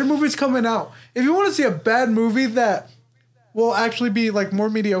 There's better movies coming out. If you want to see a bad movie that will actually be like more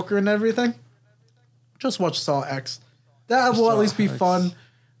mediocre and everything, just watch Saw X. That will at least be fun.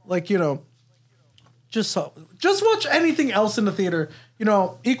 Like, you know, just watch anything else in the theater. You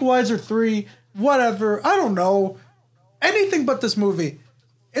know, Equalizer 3, whatever. I don't know. Anything but this movie.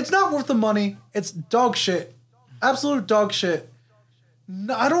 It's not worth the money. It's dog shit. Absolute dog shit.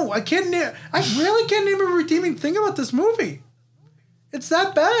 No, I really can't name a redeeming thing about this movie. It's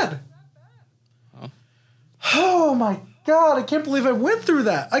that bad. Oh my God, I can't believe I went through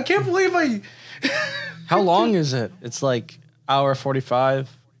that. I can't believe I... How long is it? It's like hour 45.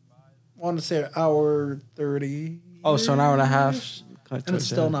 I want to say an hour 30. Oh, so an hour and a half. And it's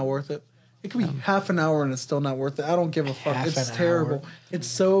still not worth it. It could be half an hour and it's still not worth it. I don't give a fuck. It's terrible. It's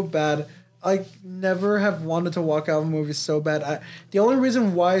so bad. I never have wanted to walk out of a movie so bad. The only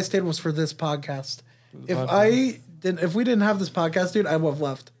reason why I stayed was for this podcast. If we didn't have this podcast, dude, I would have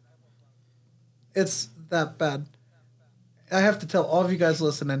left. It's that bad. I have to tell all of you guys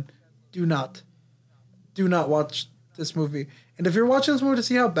listening, do not watch this movie. And if you're watching this movie to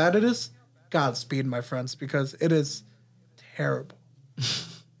see how bad it is, Godspeed, my friends, because it is terrible.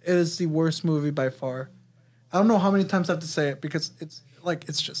 It is the worst movie by far. I don't know how many times I have to say it because it's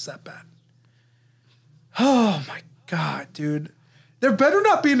just that bad. Oh my God, dude. There better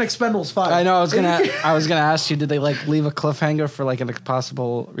not be an Expendables 5. I know. I was gonna ask you, did they like leave a cliffhanger for like a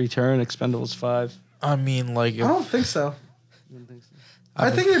possible return, Expendables 5? I mean, like, I don't think so.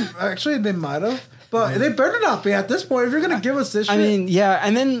 I think they might have, but they better not be at this point. If you're gonna give us this shit. I mean, yeah,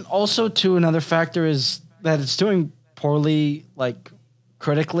 and then also too, another factor is that it's doing poorly, like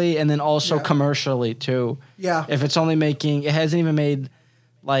critically, and then also commercially too. Yeah. If it's only making, it hasn't even made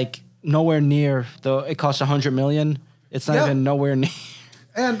like nowhere near though. It costs $100 million. It's not even nowhere near.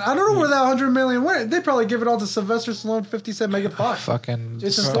 And I don't know where that $100 million went. They probably give it all to Sylvester Stallone, 50 Cent, Megan Fox. Fucking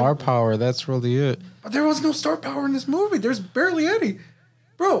star power. That's really it. But there was no star power in this movie. There's barely any.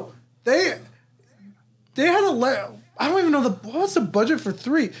 Bro, they had I don't even know what was the budget for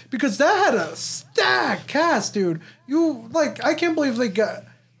 3, because that had a stacked cast, dude. I can't believe they got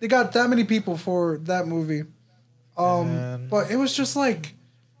that many people for that movie. But it was just like,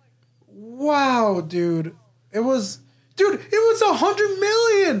 wow, dude. It was $100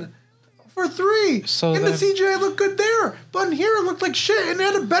 million for 3. So and the CGI looked good there, but in here it looked like shit, and it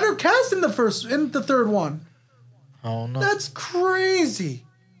had a better cast in the third one. Oh no, that's crazy.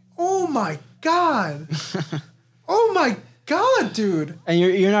 Oh my God. Oh my God, dude. And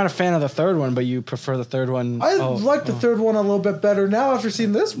you're not a fan of the third one, but you prefer the third one. I like the third one a little bit better now after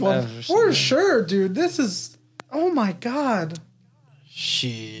seeing this one. For sure, dude. This is... Oh my God.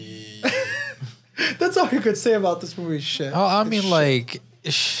 Shit. That's all you could say about this movie. Shit. Oh, I mean, like,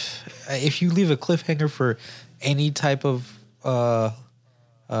 if you leave a cliffhanger for any type of,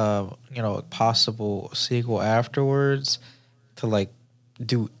 possible sequel afterwards to, like,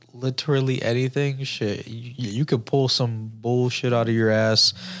 do literally anything, shit, you could pull some bullshit out of your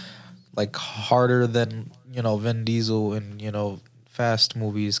ass, like, harder than, Vin Diesel in, fast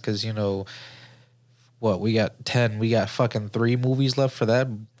movies, because, we got fucking 3 movies left for that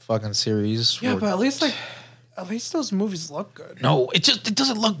fucking series. Yeah, but at least those movies look good. No, it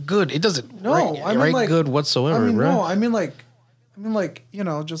doesn't look good. It doesn't rank good whatsoever, bro. No, I mean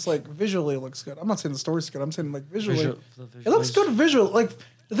just like visually it looks good. I'm not saying the story's good. I'm saying like visually. It looks good visual. Like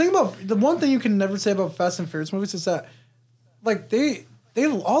the one thing you can never say about Fast and Furious movies is that like they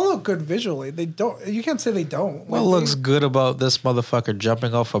all look good visually. You can't say they don't. What looks good about this motherfucker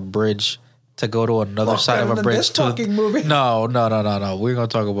jumping off a bridge to go to another side of a bridge movie. No. We're gonna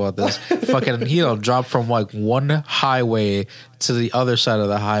talk about this. Fucking drop from like one highway to the other side of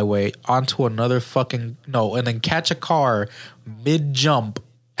the highway onto another and then catch a car mid jump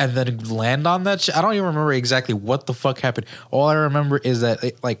and then land on that shit. I don't even remember exactly what the fuck happened. All I remember is that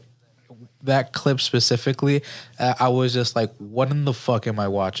that clip specifically, I was just like, what in the fuck am I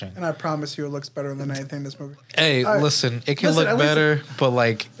watching? And I promise you it looks better than anything in this movie. Hey, listen, it can look better, but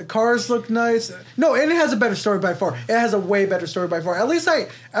like... The cars look nice. No, and it has a better story by far. It has a way better story by far. At least I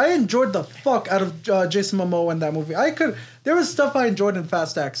enjoyed the fuck out of Jason Momoa in that movie. There was stuff I enjoyed in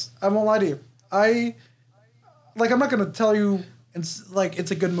Fast X. I won't lie to you. I'm not going to tell you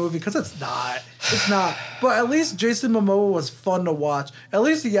it's a good movie, because it's not. It's not. But at least Jason Momoa was fun to watch. At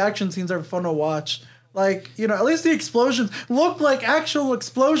least the action scenes are fun to watch. At least the explosions look like actual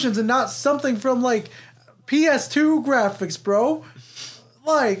explosions and not something from PS2 graphics, bro.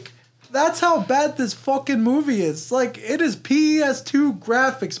 That's how bad this fucking movie is. It is PS2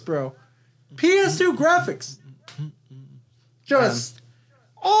 graphics, bro. PS2 graphics. Just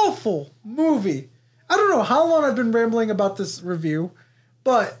awful movie. I don't know how long I've been rambling about this review,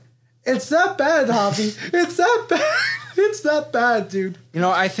 but it's that bad, Javi. It's that bad. It's that bad, dude. You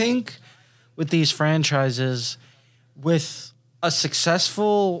know, I think with these franchises, with a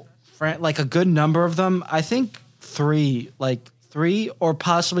successful, like a good number of them, I think three or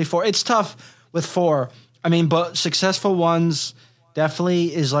possibly four. It's tough with four. I mean, but successful ones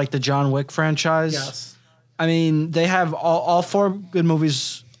definitely is like the John Wick franchise. Yes. I mean, they have all four good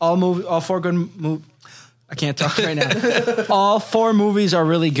movies. All four good movies. I can't talk right now. All four movies are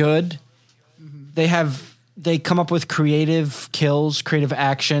really good. They come up with creative kills, creative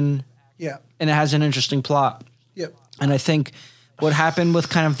action. Yeah. And it has an interesting plot. Yep. And I think what happened with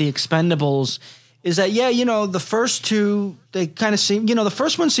kind of the Expendables is that, the first two, they kind of seem, the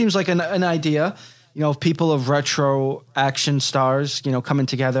first one seems like an idea, people of retro action stars, coming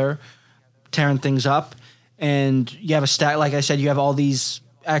together, tearing things up. And you have like I said, you have all these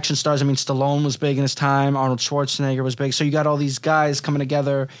action stars. I mean, Stallone was big in his time. Arnold Schwarzenegger was big. So you got all these guys coming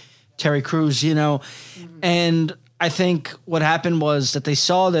together, Terry Crews, and I think what happened was that they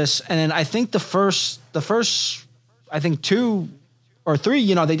saw this, and then I think the first, I think 2 or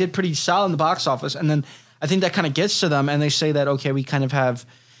 3, they did pretty solid in the box office, and then I think that kind of gets to them, and they say that, okay, we kind of have,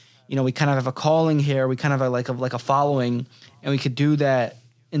 a calling here, we kind of have like a following, and we could do that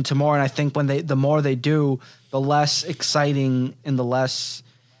into more. And I think the more they do, the less exciting and the less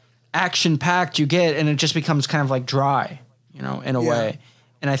action packed you get, and it just becomes kind of like dry, in a way.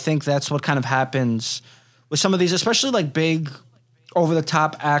 And I think that's what kind of happens with some of these, especially like big over the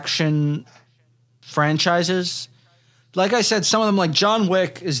top action franchises. Like I said, some of them, like John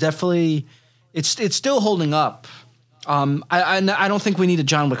Wick, is definitely it's still holding up. I don't think we need a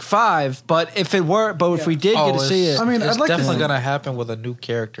John Wick 5, but if we did get to see it, I mean, it's I'd like definitely to gonna happen with a new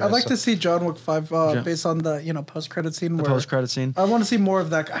character. I'd like to see John Wick 5 based on the post credit scene. The post credit scene. I want to see more of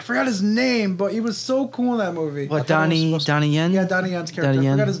that. I forgot his name, but he was so cool in that movie. What, Donnie Yen? Yeah, Donnie Yen's character.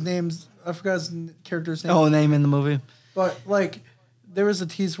 I forgot his names. I forgot his character's name. Oh, name in the movie. But like, there was a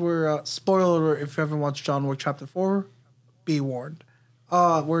tease where spoiler alert, if you haven't watched John Wick Chapter 4, be warned.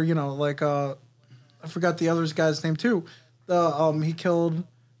 Where I forgot the other guy's name too. He killed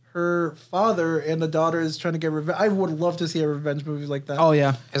her father, and the daughter is trying to get revenge. I would love to see a revenge movie like that. Oh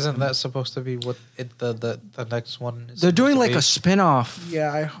yeah, isn't that supposed to be what the next one is? They're doing like a spin-off.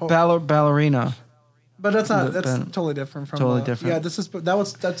 Yeah, I hope. Ballerina. But that's not. That's totally different from. Totally different. Yeah, that's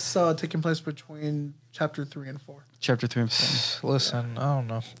taking place between chapter 3 and 4. Chapter 3 and 4. Listen, I don't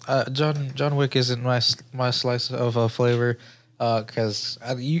know. John Wick isn't my slice of flavor. Because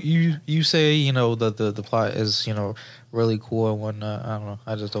you say the plot is really cool and whatnot. I don't know.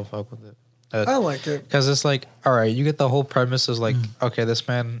 I just don't fuck with it. I like it because it's like, all right, you get the whole premise is like, okay, this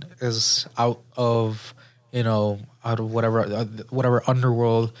man is out of whatever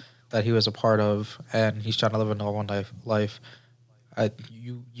underworld that he was a part of, and he's trying to live a normal life.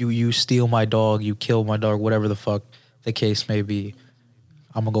 You steal my dog, you kill my dog, whatever the fuck the case may be.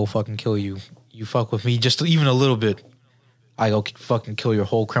 I'm gonna go fucking kill you. You fuck with me just even a little bit, I go fucking kill your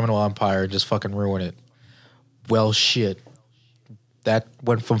whole criminal empire and just fucking ruin it. Well, shit. That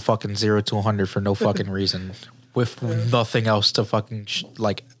went from fucking 0 to 100 for no fucking reason, with nothing else to fucking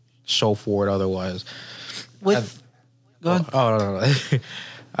show for it otherwise. Go ahead. No.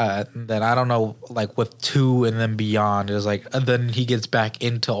 Then I don't know, like with 2 and then beyond is like, and then he gets back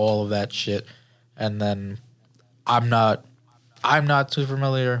into all of that shit, and then I'm not too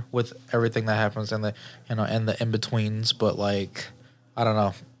familiar with everything that happens in the and the in betweens, but like I don't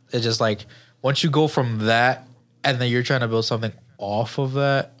know. It's just like once you go from that and then you're trying to build something off of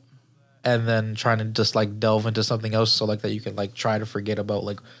that, and then trying to just like delve into something else, so like that you can like try to forget about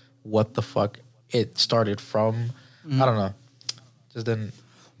like what the fuck it started from. I don't know. Just didn't.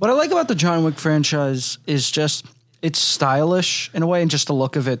 What I like about the John Wick franchise is just it's stylish in a way, and just the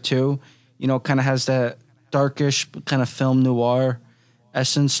look of it too. Kind of has that darkish kind of film noir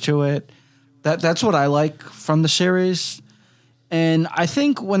essence to it. That's what I like from the series. And I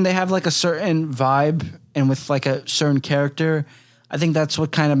think when they have like a certain vibe and with like a certain character, I think that's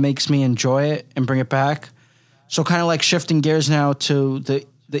what kind of makes me enjoy it and bring it back. So kind of like shifting gears now to the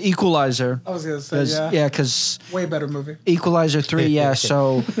Equalizer. I was going to say, yeah. Because way better movie. Equalizer 3, yeah.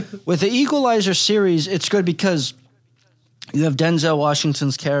 So with the Equalizer series, it's good because you have Denzel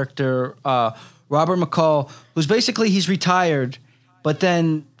Washington's character, Robert McCall, who's basically, he's retired, but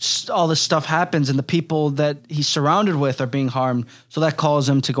then all this stuff happens and the people that he's surrounded with are being harmed. So that calls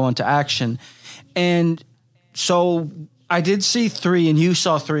him to go into action. And so I did see 3, and you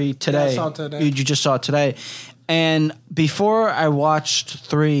saw 3 today. Yeah, I saw it today. You just saw it today. And before I watched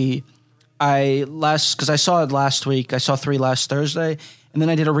 3, because I saw it last week. I saw 3 last Thursday, and then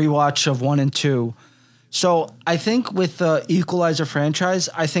I did a rewatch of 1 and 2. So I think with the Equalizer franchise,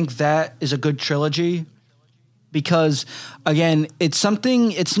 I think that is a good trilogy because, again, it's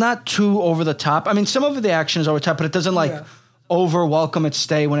not too over the top. I mean, some of the action is over the top, but it doesn't over welcome its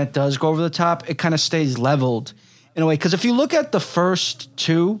stay when it does go over the top. It kind of stays leveled in a way. Because if you look at the first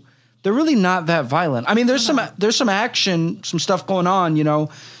two, they're really not that violent. I mean, there's some action, some stuff going on,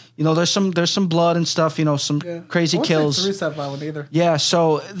 there's some blood and stuff, some crazy kills. Three's that violent either. Yeah,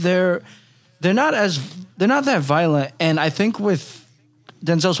 so they're not that violent, and I think with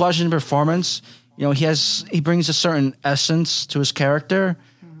Denzel Washington's performance, he brings a certain essence to his character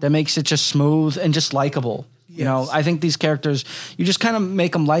that makes it just smooth and just likable. Yes. I think these characters, you just kind of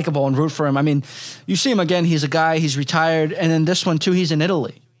make them likable and root for him. I mean, you see him again, he's a guy, he's retired, and then this one too, he's in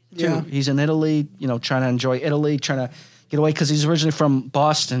Italy. Yeah. He's in Italy, trying to enjoy Italy, trying to get away because he's originally from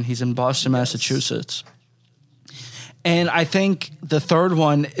Boston. He's in Boston, Massachusetts. And I think the third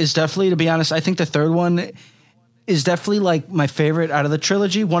one is definitely, to be honest, I think the third one is definitely like my favorite out of the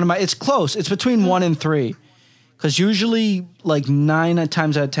trilogy. It's close. It's between 1 and 3. Because usually like 9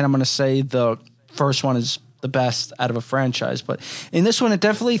 times out of 10, I'm going to say the first one is the best out of a franchise. But in this one,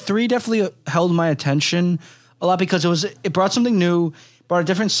 3 definitely held my attention a lot because it brought something new, brought a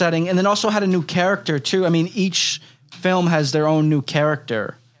different setting, and then also had a new character too. I mean, each film has their own new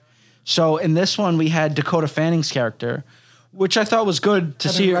character. So in this one, we had Dakota Fanning's character, which I thought was good to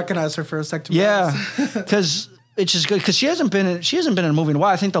see. I didn't recognize her for a second. Yeah, because it's just good because she hasn't been in a movie in a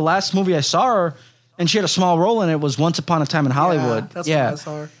while. I think the last movie I saw her, and she had a small role in it, was Once Upon a Time in Hollywood. That's when I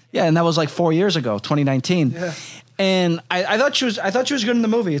saw her. Yeah, and that was like 4 years ago, 2019. Yeah. And I thought she was good in the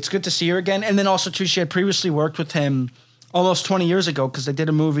movie. It's good to see her again. And then also too, she had previously worked with him almost 20 years ago because they did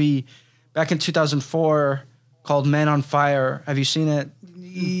a movie back in 2004 called Men on Fire. Have you seen it?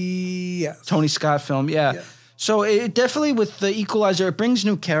 Yes. Tony Scott film, yeah. So it definitely, with the Equalizer, it brings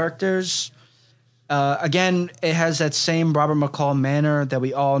new characters. Again, it has that same Robert McCall manner that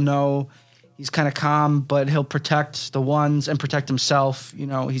we all know. He's kind of calm, but he'll protect the ones and protect himself. He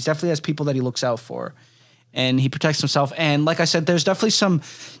definitely has people that he looks out for. And he protects himself. And like I said, there's definitely some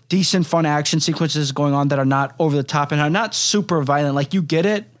decent, fun action sequences going on that are not over the top and are not super violent. Like, you get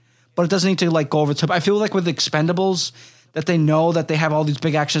it, but it doesn't need to like go over the top. I feel like with Expendables, that they know that they have all these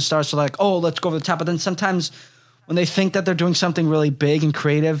big action stars, so like, oh, let's go over the top. But then sometimes when they think that they're doing something really big and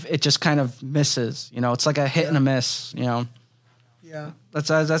creative, it just kind of misses. It's like a hit and a miss. Yeah,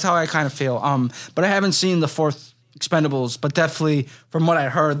 that's how I kind of feel. But I haven't seen the fourth Expendables, but definitely from what I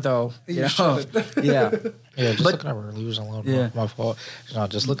heard, though, you should. Yeah, just looking at reviews alone, my fault.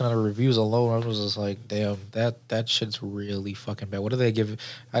 Just looking at the reviews alone, I was just like, damn, that shit's really fucking bad. What do they give it?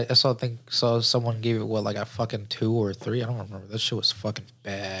 I saw someone gave it like a fucking 2 or 3. I don't remember. That shit was fucking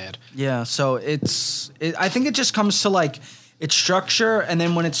bad. Yeah, so I think it just comes to like its structure, and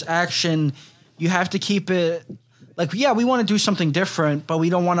then when it's action, you have to keep it like, yeah, we want to do something different, but we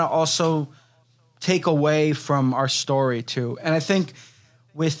don't want to also take away from our story too. And I think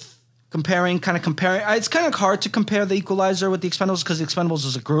with comparing, it's kind of hard to compare the Equalizer with the Expendables because the Expendables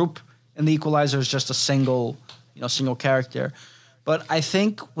is a group and the Equalizer is just a single character. But I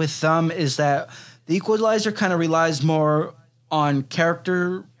think with them is that the Equalizer kind of relies more on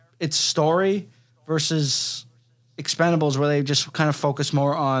character, its story, versus Expendables where they just kind of focus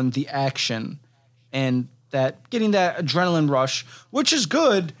more on the action and that getting that adrenaline rush, which is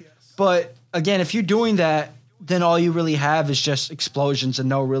good, but again, if you're doing that, then all you really have is just explosions and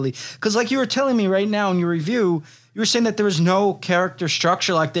no really... Because like you were telling me right now in your review, you were saying that there was no character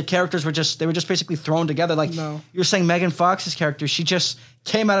structure. Like the characters were just basically thrown together. Like you were saying Megan Fox's character, she just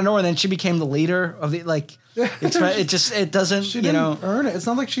came out of nowhere and then she became the leader of the... Like, it doesn't, she didn't earn it. It's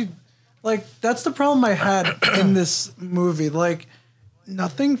not like she... Like, that's the problem I had in this movie. Like,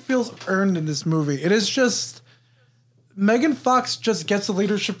 nothing feels earned in this movie. It is just... Megan Fox just gets the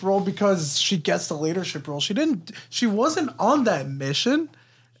leadership role because she gets the leadership role. She wasn't on that mission,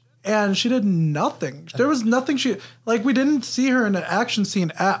 and she did nothing. There was nothing we didn't see her in an action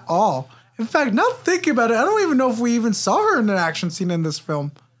scene at all. In fact, now thinking about it, I don't even know if we even saw her in an action scene in this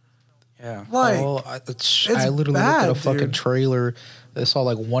film. Yeah. I literally looked at a fucking trailer. I saw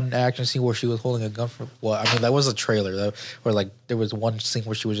like one action scene where she was holding a gun for... Well, I mean, that was a trailer, though, where like there was one scene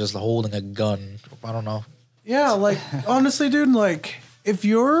where she was just holding a gun. I don't know. Yeah, like, honestly, dude, like, if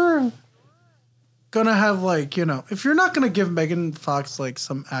you're gonna have, like, if you're not gonna give Megan Fox, like,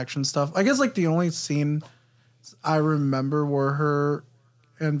 some action stuff, I guess, like, the only scene I remember were her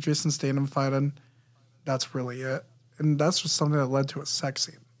and Jason Statham fighting. That's really it. And that's just something that led to a sex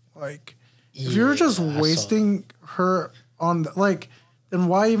scene. Like, if you're just wasting her on, like, then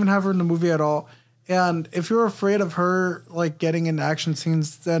why even have her in the movie at all? And if you're afraid of her like getting in action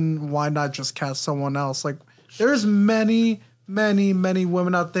scenes, then why not just cast someone else? Like there's many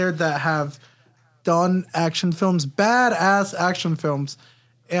women out there that have done action films, badass action films,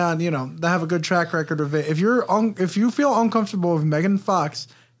 and they have a good track record of it. If you feel uncomfortable with Megan Fox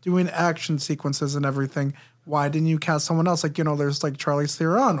doing action sequences and everything, why didn't you cast someone else? Like there's like Charlize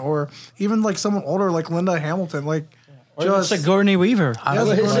Theron, or even like someone older like Linda Hamilton, like. Or just Sigourney Weaver.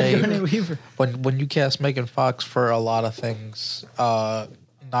 Sigourney Weaver. When you cast Megan Fox for a lot of things, 9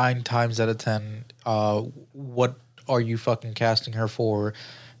 times out of 10, what are you fucking casting her for?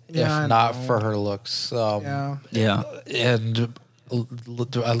 If not for her looks. Yeah. And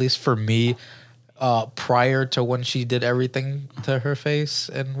at least for me, prior to when she did everything to her face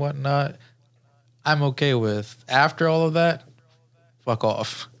and whatnot, I'm okay with. After all of that, fuck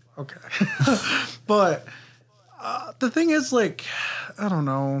off. Okay. But the thing is, like, I don't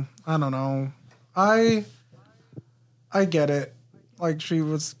know. I get it. Like, she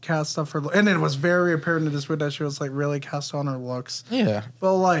was cast off her... And it was very apparent in this movie that she was, like, really cast on her looks. Yeah.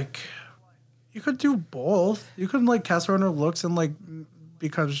 But, like, you could do both. You could, like, cast her on her looks and, like,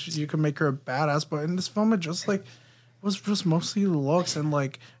 because you can make her a badass. But in this film, it just, like, was just mostly looks and,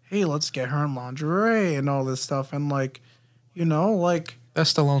 like, hey, let's get her in lingerie and all this stuff. And, like, like...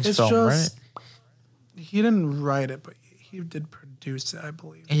 That's Stallone's film, right? He didn't write it, but he did produce it, I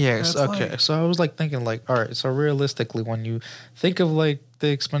believe. Yes, okay. So I was like thinking like, all right, so realistically when you think of like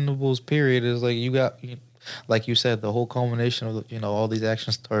the Expendables period is like you got, like you said, the whole culmination of, all these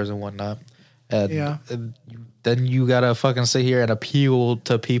action stars and whatnot. And then you got to fucking sit here and appeal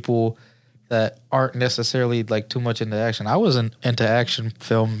to people that aren't necessarily like too much into action. I wasn't into action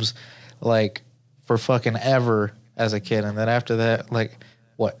films like for fucking ever as a kid. And then after that, like,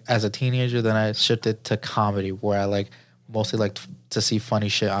 as a teenager, then I shifted to comedy where I like mostly like to see funny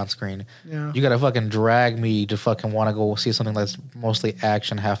shit on screen. Yeah. You gotta fucking drag me to fucking want to go see something that's mostly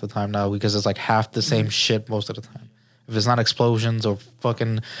action half the time now because it's like half the same shit most of the time. If it's not explosions or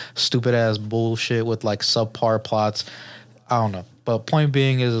fucking stupid ass bullshit with like subpar plots, I don't know. But point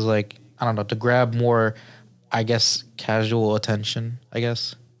being is like, I don't know, to grab more, I guess, casual attention, I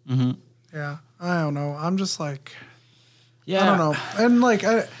guess. Mm-hmm. Yeah. I don't know. I'm just like... Yeah. I don't know. And like,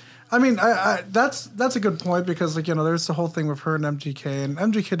 I mean, that's a good point because like, there's the whole thing with her and MGK, and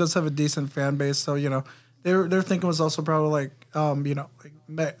MGK does have a decent fan base. So, their thinking was also probably like,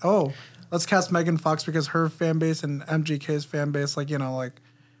 let's cast Megan Fox because her fan base and MGK's fan base, like,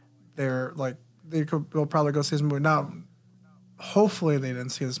 they're like, they'll probably go see this movie. Now, hopefully they didn't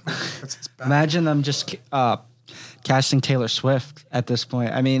see this movie because it's bad. Imagine them just, casting Taylor Swift at this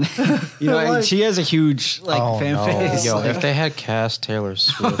point. I mean, like, she has a huge fan base. Yo, if they had cast Taylor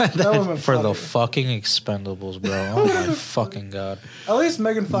Swift for the fucking Expendables, bro. Oh my fucking god. At least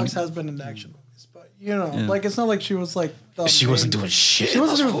Megan Fox has been in action movies, but like it's not like she was like she wasn't doing shit. She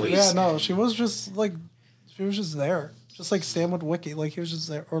wasn't doing, yeah, no, she was just there. Just like Sam with Wiki, like he was just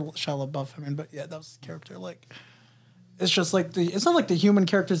there, or Shia LaBeouf. I mean, but yeah, that was the character. Like it's just like it's not like the human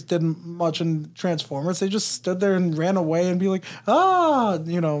characters did much in Transformers. They just stood there and ran away and be like,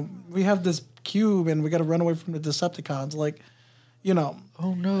 we have this cube and we got to run away from the Decepticons. Like,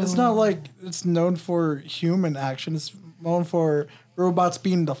 oh no, it's not like it's known for human action. It's known for robots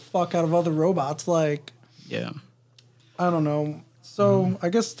beating the fuck out of other robots. Like, yeah, I don't know. So I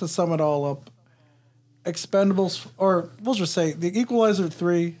guess to sum it all up, Expendables, or we'll just say the Equalizer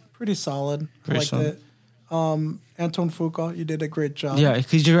 3, pretty solid. I liked it. Anton Fuqua, you did a great job. Yeah,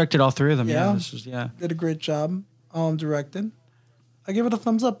 he directed all 3 of them. Yeah, did a great job directing. I give it a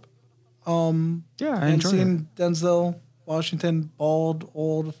thumbs up. I enjoyed seeing Denzel Washington, bald,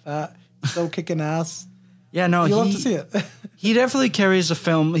 old, fat, still kicking ass. Yeah, no, you love to see it. He definitely carries the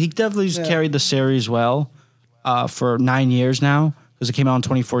film. He definitely carried the series well for 9 years now. Because it came out in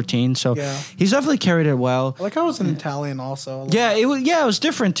 2014, so he's definitely carried it well. Like I was in Italian also. Yeah, it was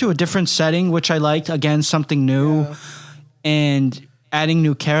different too, a different setting, which I liked. Again, something new, and adding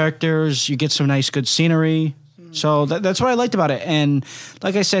new characters. You get some nice, good scenery. So that's what I liked about it. And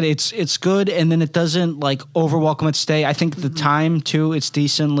like I said, it's good, and then it doesn't like overwhelm its stay. I think the time too, it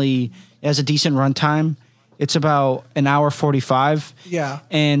has a decent runtime. It's about an hour 45. Yeah.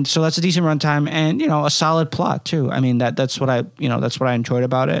 And so that's a decent runtime and, a solid plot too. I mean, that's what I enjoyed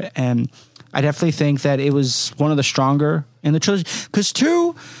about it. And I definitely think that it was one of the stronger in the trilogy. Because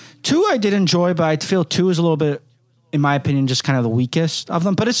two I did enjoy, but I feel 2 is a little bit, in my opinion, just kind of the weakest of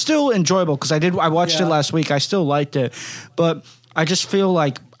them. But it's still enjoyable because I watched it last week. I still liked it. But I just feel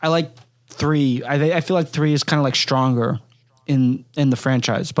like I like 3. I feel like 3 is kind of like stronger in the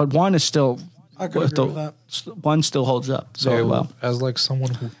franchise. But 1 is still... I could agree with that. 1 still holds up very well. As like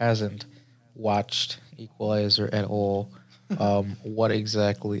someone who hasn't watched Equalizer at all, what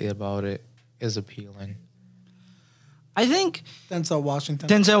exactly about it is appealing? I think Denzel Washington.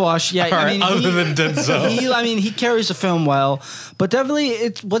 Denzel Wash, yeah. I mean, other than Denzel. He carries the film well, but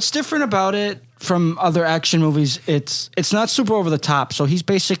definitely, what's different about it from other action movies. It's not super over the top. So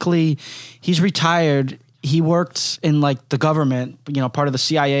he's retired. He worked in like the government, part of the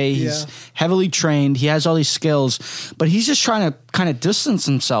CIA. He's heavily trained. He has all these skills, but he's just trying to kind of distance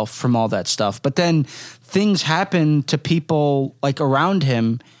himself from all that stuff. But then things happen to people like around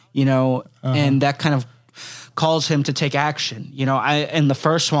him, and that kind of calls him to take action. In the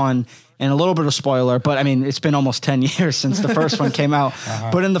first one, and a little bit of spoiler, but I mean, it's been almost 10 years since the first one came out.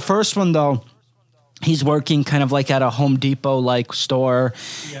 But in the first one, though, he's working kind of like at a Home Depot like store,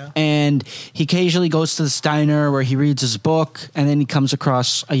 and he occasionally goes to this diner where he reads his book, and then he comes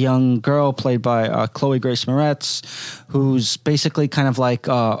across a young girl played by Chloe Grace Moretz, who's basically kind of like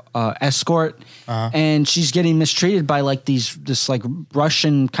escort, and she's getting mistreated by like this like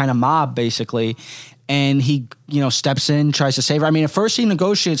Russian kind of mob basically. And he, steps in, tries to save her. I mean, at first he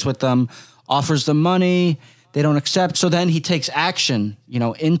negotiates with them, offers them money. They don't accept. So then he takes action,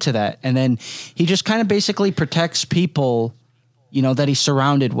 into that. And then he just kind of basically protects people, that he's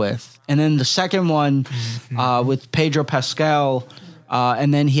surrounded with. And then the second one with Pedro Pascal,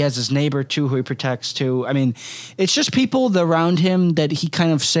 and then he has his neighbor too, who he protects too. I mean, it's just people around him that he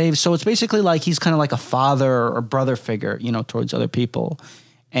kind of saves. So it's basically like he's kind of like a father or brother figure, towards other people.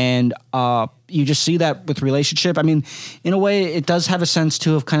 And you just see that with relationship. I mean, in a way, it does have a sense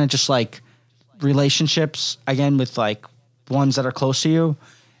too of kind of just like relationships again with like ones that are close to you.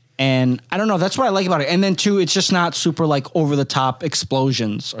 And I don't know, that's what I like about it. And then too, it's just not super like over the top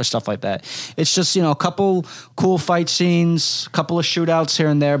explosions or stuff like that. It's just, a couple cool fight scenes, a couple of shootouts here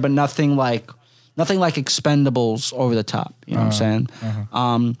and there, but nothing like Expendables over the top. You know what I'm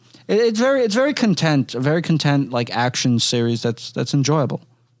saying? It's very content, a very content like action series that's enjoyable.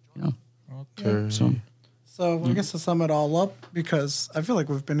 Okay. So I guess to sum it all up, because I feel like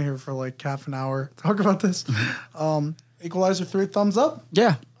we've been here for like half an hour to talk about this. Equalizer 3, thumbs up?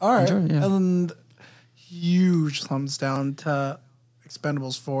 Yeah. All right. Enjoy, yeah. And huge thumbs down to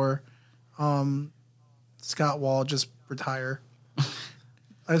Expendables 4. Scott Wall, just retire.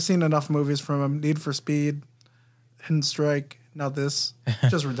 I've seen enough movies from him. Need for Speed, Hidden Strike, now this.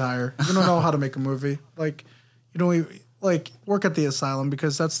 Just retire. You don't know how to make a movie. Like, you don't even, like, work at the asylum,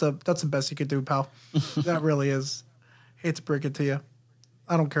 because that's the best you could do, pal. That really is. Hate to break it to you.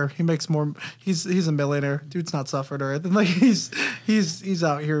 I don't care. He makes more. He's a millionaire. Dude's not suffered or anything. Like he's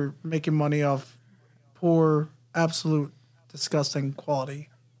out here making money off poor, absolute, disgusting quality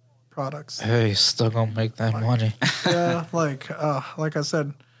products. Hey, he's still gonna make that money. Yeah, like I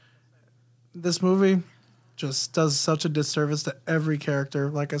said, this movie just does such a disservice to every character.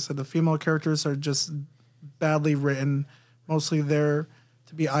 Like I said, the female characters are just badly written, mostly there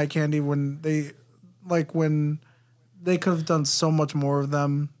to be eye candy when they could have done so much more of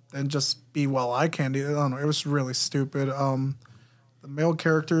them than just be eye candy. I don't know. It was really stupid. The male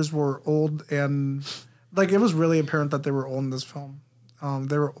characters were old, and like it was really apparent that they were old in this film.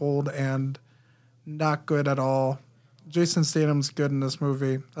 They were old and not good at all. Jason Statham's good in this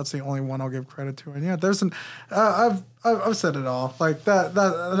movie. That's the only one I'll give credit to. And yeah, there's I've said it all. Like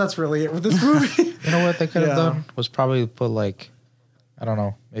that's really it with this movie. You know what they could have done was probably put like, I don't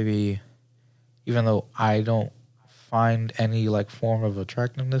know, maybe, even though I don't find any like form of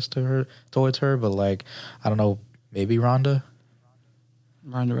attractiveness towards her, but like, I don't know, maybe Ronda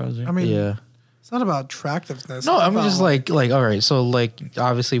Rousey. I mean, yeah. It's not about attractiveness. No, I'm just like all right. So like,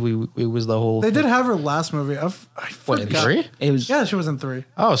 obviously it was the whole. They did have her last movie. I what, in forgot. 3? It was Yeah, she was in 3.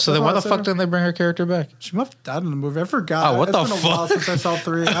 Oh, so then why the fuck did didn't they bring her character back? She must have died in the movie. I forgot. Oh, what it's the been a while fuck? since I saw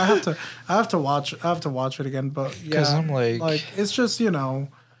 3. I have to watch it again. But yeah, 'Cause I'm like it's just oh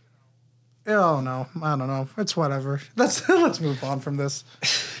no, I don't know. It's whatever. Let's move on from this.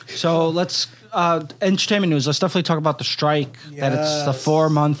 So let's entertainment news. Let's definitely talk about the strike. That it's the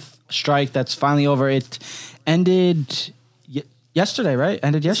 4-month strike that's finally over. It ended yesterday, right?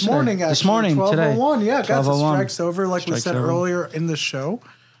 Ended yesterday. This morning, actually. This morning, today. 12:01. Yeah, got the 12:01. strikes over, like we Strike's said over. earlier in the show.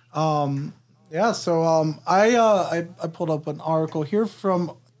 Yeah. So I pulled up an article here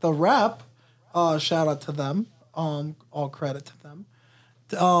from The Wrap. Shout out to them. All credit to them.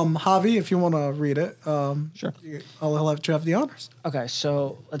 Javi, if you want to read it, Sure. I'll let you have the honors. Okay,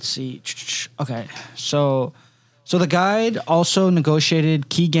 so let's see. Okay, so the guide also negotiated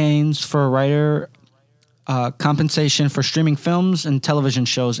key gains for writer compensation for streaming films and television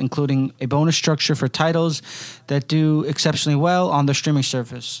shows, including a bonus structure for titles that do exceptionally well on their streaming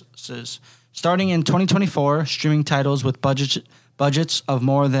services. Starting in 2024, streaming titles with budgets of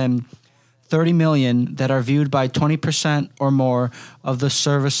more than 30 million that are viewed by 20% or more of the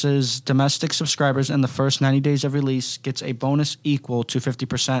service's domestic subscribers in the first 90 days of release gets a bonus equal to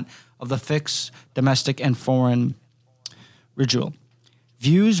 50% of the fixed domestic and foreign residual.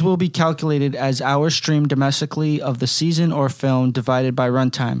 Views will be calculated as hours streamed domestically of the season or film divided by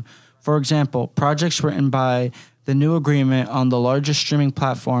runtime. For example, projects written by the new agreement on the largest streaming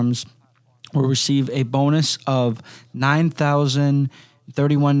platforms will receive a bonus of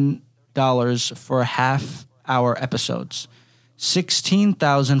 $9,031 for half-hour episodes,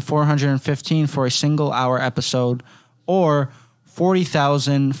 $16,415 for a single-hour episode, or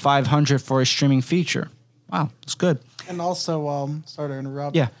 $40,500 for a streaming feature. Wow, that's good. And also, sorry to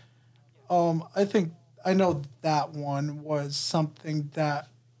interrupt. Yeah. I know that one was something that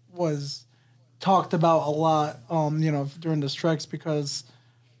was talked about a lot, during the strikes, because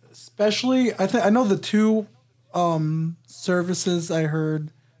especially I know the two services I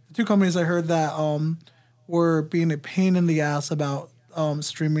heard, the two companies I heard that were being a pain in the ass about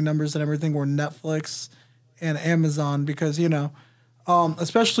streaming numbers and everything were Netflix and Amazon, because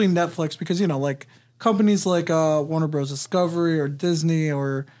especially Netflix, because like companies like Warner Bros. Discovery or Disney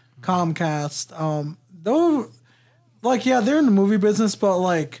or Comcast, they're in the movie business,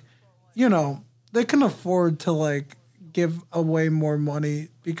 but they can afford to give away more money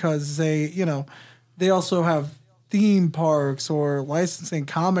because they also have theme parks or licensing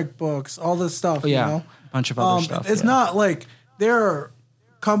comic books, all this stuff. A bunch of other stuff. It's not like there are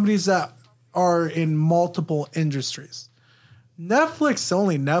companies that are in multiple industries. Netflix is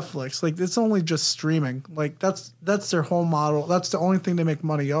only Netflix. It's only just streaming. That's their whole model. That's the only thing they make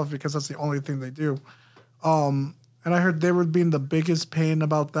money of, because that's the only thing they do. And I heard they were being the biggest pain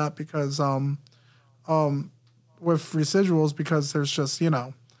about that because with residuals, because there's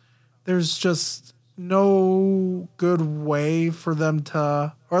just no good way for them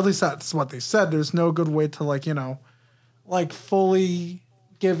to, or at least that's what they said. There's no good way to fully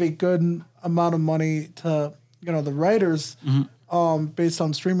give a good amount of money to the writers, based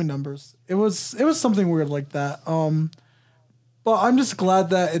on streaming numbers. It was something weird like that. But I'm just glad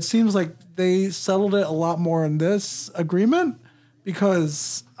that it seems like they settled it a lot more in this agreement,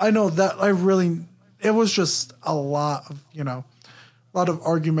 because I know that it was just a lot of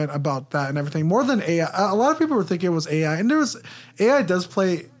argument about that and everything, more than AI. A lot of people were thinking it was AI, and AI does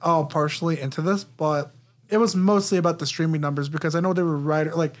play partially into this, but it was mostly about the streaming numbers, because I know they were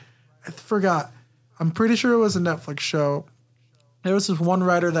I forgot. I'm pretty sure it was a Netflix show. There was this one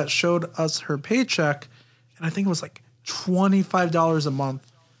writer that showed us her paycheck, and I think it was $25 a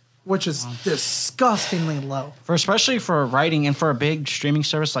month, which is disgustingly low. Especially for writing and for a big streaming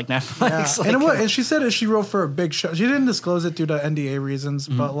service like Netflix. Yeah. And she said she wrote for a big show. She didn't disclose it due to NDA reasons,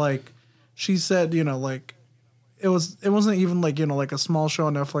 but she said, it wasn't even a small show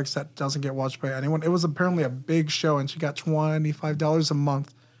on Netflix that doesn't get watched by anyone. It was apparently a big show, and she got $25 a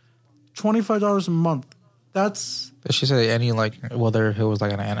month. $25 a month. That's. Did she say any whether it was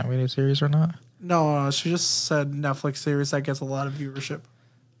an animated series or not? No, she just said Netflix series that gets a lot of viewership.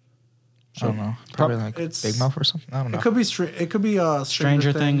 I don't know. Probably it's Big Mouth or something. I don't know. It could be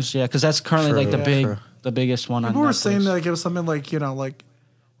Stranger Things. Yeah, because that's currently the biggest one. People on were Netflix. saying that it was something they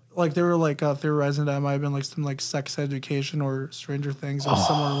were theorizing that it might have been some Sex Education or Stranger Things or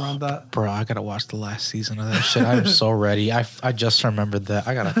somewhere around that. Bro, I gotta watch the last season of that shit. I'm so ready. I just remembered that.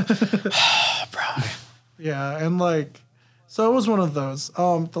 I gotta, bro. Yeah, and so it was one of those.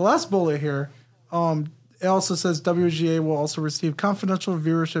 The last bullet here, it also says WGA will also receive confidential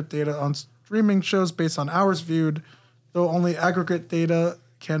viewership data on streaming shows based on hours viewed, though only aggregate data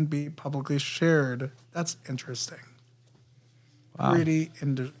can be publicly shared. That's interesting. Wow. Pretty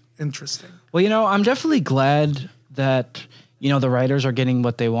interesting. Well, I'm definitely glad that, the writers are getting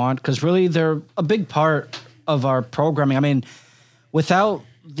what they want, because really they're a big part of our programming. I mean, without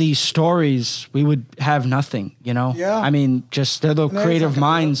these stories, we would have nothing, Yeah. I mean, just they're the creative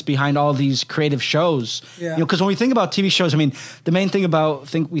minds behind all these creative shows. Yeah. Because when we think about TV shows, I mean, the main thing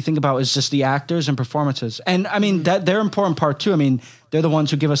we think about is just the actors and performances. And I mean, that they're an important part too. I mean, they're the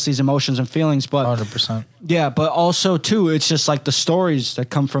ones who give us these emotions and feelings, but 100%. Yeah, but also too, it's just the stories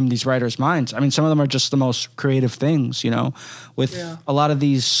that come from these writers' minds. I mean, some of them are just the most creative things, with a lot of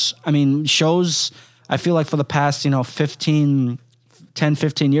these, shows, I feel for the past, 10,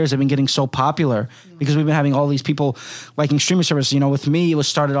 15 years, they've been getting so popular because we've been having all these people liking streaming services. With me, it was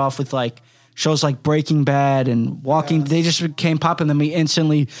started off with shows like Breaking Bad and Walking. They just became popular. And then we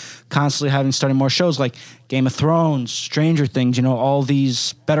instantly, constantly starting more shows like Game of Thrones, Stranger Things, all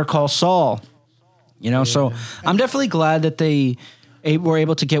these, Better Call Saul, So I'm definitely glad that they were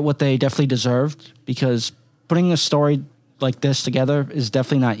able to get what they definitely deserved, because putting a story like this together is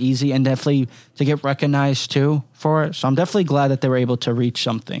definitely not easy, and definitely to get recognized too for it. So I'm definitely glad that they were able to reach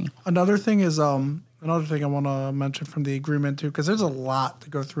something. Another thing I want to mention from the agreement too, because there's a lot to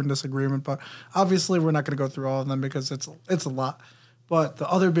go through in this agreement, but obviously we're not going to go through all of them because it's a lot. But the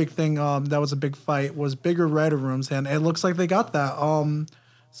other big thing that was a big fight was bigger writer rooms, and it looks like they got that.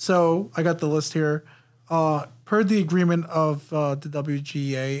 So I got the list here. Per the agreement of the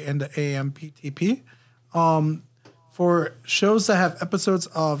WGA and the AMPTP, for shows that have episodes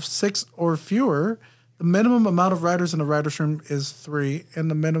of 6 or fewer, the minimum amount of writers in a writer's room is 3,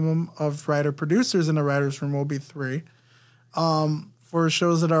 and the minimum of writer-producers in a writer's room will be 3. For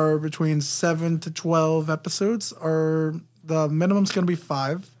shows that are between 7 to 12 episodes, the minimum's going to be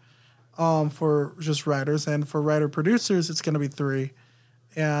 5 for just writers, and for writer-producers, it's going to be 3.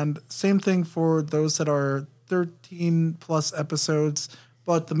 And same thing for those that are 13-plus episodes,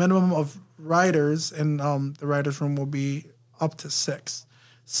 but the minimum of writers in the writer's room will be up to 6.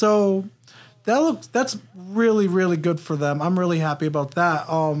 So that's really, really good for them. I'm really happy about that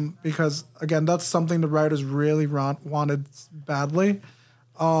because, again, that's something the writers really wanted badly.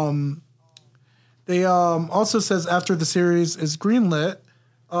 They also says after the series is greenlit,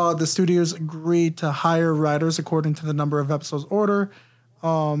 the studios agreed to hire writers according to the number of episodes order.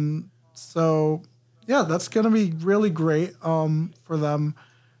 So, yeah, that's going to be really great for them.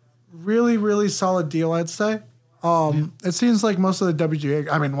 Really, really solid deal, I'd say. It seems like most of the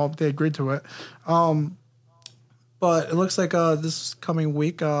WGA, they agreed to it. But it looks like this coming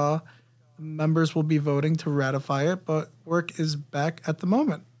week, members will be voting to ratify it, but work is back at the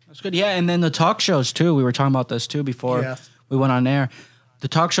moment. That's good. Yeah, and then the talk shows, too. We were talking about this, too, before we went on air. The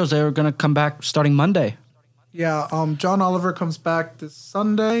talk shows, they were going to come back starting Monday. Yeah, John Oliver comes back this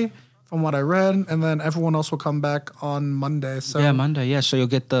Sunday, from what I read, and then everyone else will come back on Monday. So yeah, Monday. Yeah, so you'll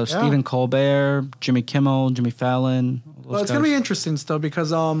get the Stephen Colbert, Jimmy Kimmel, Jimmy Fallon. Well, it's gonna be interesting still because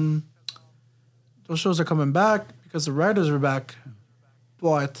those shows are coming back because the writers are back,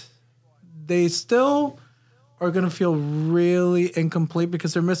 but they still are gonna feel really incomplete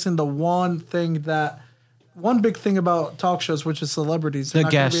because they're missing the one big thing about talk shows, which is celebrities. The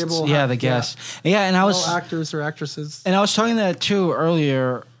guests, the guests. Yeah, and I was actors or actresses. And I was talking that too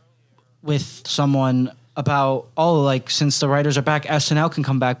earlier with someone about since the writers are back, SNL can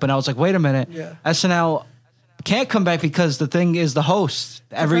come back. But I was like, wait a minute, SNL can't come back because the thing is the host.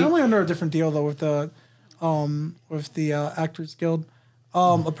 Apparently under a different deal though with the Actors Guild.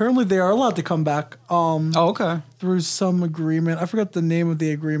 Apparently they are allowed to come back. Okay. Through some agreement. I forgot the name of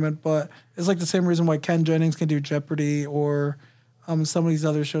the agreement, but it's like the same reason why Ken Jennings can do Jeopardy or some of these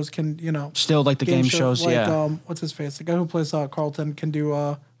other shows can, still like the game shows. What's his face? The guy who plays Carlton can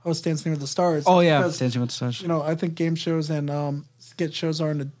do host Dancing with the Stars. Oh yeah, Dancing with the Stars. I think game shows and skit shows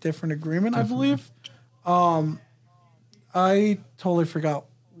are in a different agreement. Definitely. I believe. I totally forgot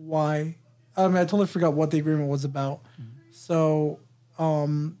why. I totally forgot what the agreement was about. So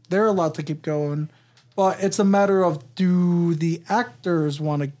they're allowed to keep going, but it's a matter of do the actors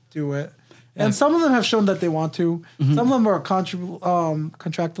want to do it? Yeah. And some of them have shown that they want to. Mm-hmm. Some of them are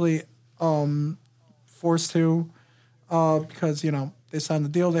contractually forced to because they signed the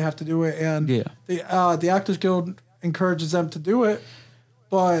deal, they have to do it, and the Actors Guild encourages them to do it.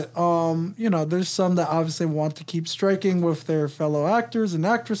 But there's some that obviously want to keep striking with their fellow actors and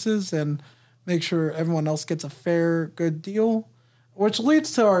actresses and make sure everyone else gets a fair, good deal. Which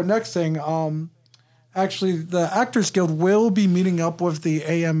leads to our next thing. Actually, the Actors Guild will be meeting up with the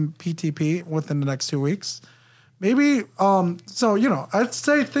AMPTP within the next 2 weeks. Maybe, I'd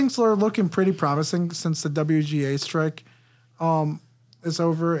say things are looking pretty promising since the WGA strike is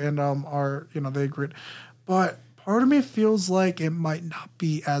over and they agreed. But part of me feels like it might not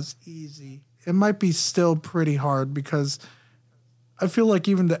be as easy. It might be still pretty hard because I feel like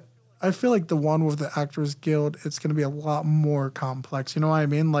the one with the Actors Guild, it's going to be a lot more complex. You know what I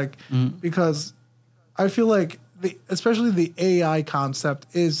mean? Because I feel like especially the AI concept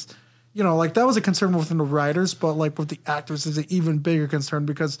is, that was a concern within the writers, but with the actors is an even bigger concern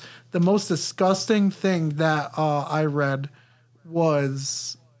because the most disgusting thing that I read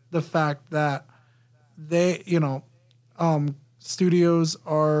was the fact that they, studios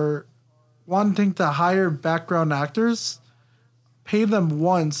are wanting to hire background actors, pay them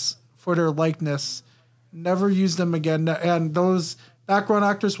once for their likeness, never use them again, and those background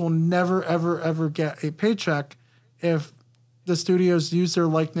actors will never, ever, ever get a paycheck if the studios use their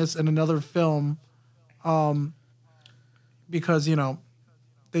likeness in another film because,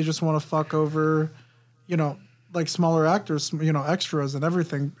 they just want to fuck over, smaller actors, extras and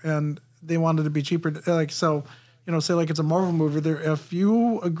everything, and they wanted to be cheaper. So say like it's a Marvel movie, if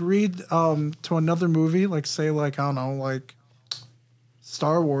you agreed to another movie, like say like I don't know, like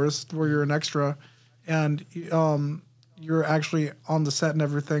Star Wars, where you're an extra, and you're actually on the set and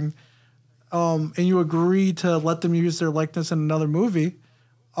everything, and you agree to let them use their likeness in another movie,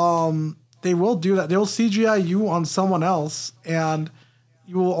 they will do that. They'll CGI you on someone else, and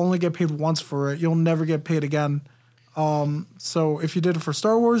you will only get paid once for it. You'll never get paid again. So if you did it for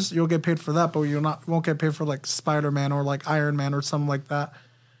Star Wars, you'll get paid for that, but won't get paid for like Spider-Man or like Iron Man or something like that.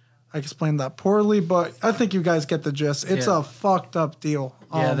 I explained that poorly, but I think you guys get the gist. It's a fucked up deal.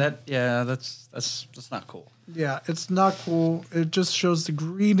 That's not cool. Yeah, it's not cool. It just shows the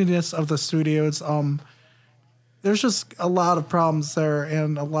greediness of the studios. There's just a lot of problems there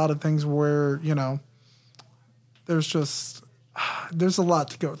and a lot of things where, there's a lot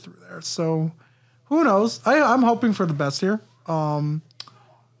to go through there. So who knows? I'm hoping for the best here. I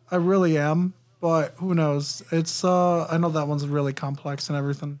really am, but who knows? It's I know that one's really complex and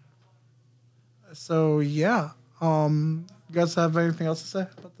everything. So yeah. You guys have anything else to say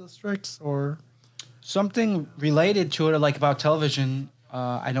about the strikes or something related to it, like about television?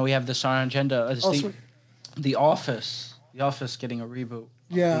 I know we have this on our agenda. The Office. The Office getting a reboot.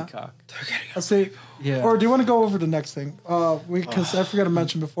 Yeah. Peacock. I'll say. Yeah. Or do you want to go over the next thing? Because I forgot to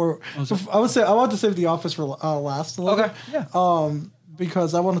mention before. I want to save The Office for last a little. Okay. Yeah.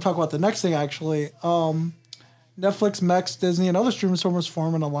 Because I want to talk about the next thing actually. Netflix, Max, Disney, and other streaming services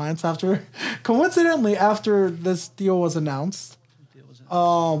form an alliance after this deal was announced.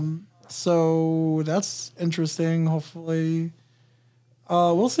 So that's interesting. Hopefully,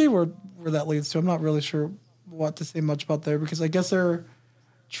 we'll see where that leads to. I'm not really sure what to say much about there because I guess they're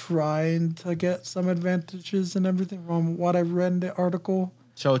trying to get some advantages and everything from what I read in the article.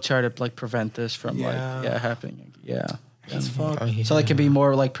 So try to like prevent this from happening. Yeah. That's fuck. So they could be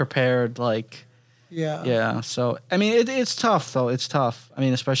more like prepared, like. Yeah. Yeah. So I mean, it's tough though. It's tough. I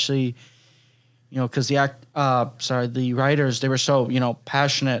mean, especially, because the writers, they were so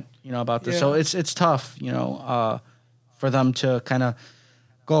passionate, about this. Yeah. So it's tough, for them to kind of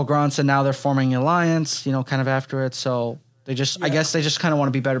go grunts, and now they're forming an alliance, kind of after it. So I guess they just kind of want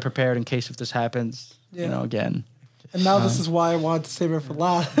to be better prepared in case if this happens, again. And now this is why I wanted to save it for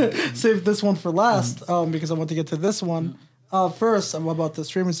last. Save this one for last, because I want to get to this one. First, I'm about the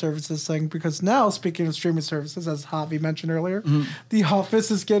streaming services thing, because now, speaking of streaming services, as Javi mentioned earlier, The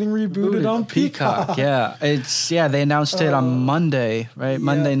Office is getting rebooted on Peacock. Yeah, they announced it on Monday, right? Yeah.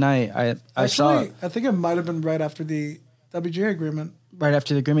 Monday night. I saw it. I think it might have been right after the WGA agreement. Right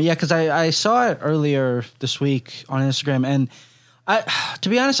after the agreement, yeah, because I saw it earlier this week on Instagram, and to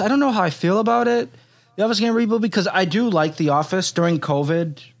be honest, I don't know how I feel about it. The Office getting rebooted, because I do like The Office during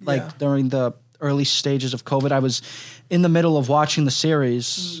COVID, during the early stages of COVID. I was in the middle of watching the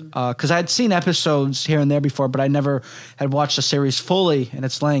series because I had seen episodes here and there before, but I never had watched the series fully in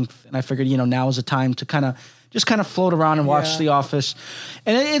its length. And I figured, now is the time to kind of float around and watch The Office.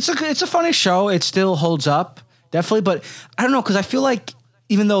 And it's a funny show. It still holds up, definitely. But I don't know, because I feel like,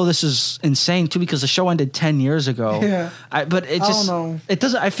 even though this is insane too, because the show ended 10 years ago. I don't know. It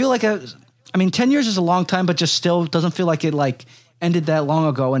doesn't. I feel like 10 years is a long time, but just still doesn't feel like it ended that long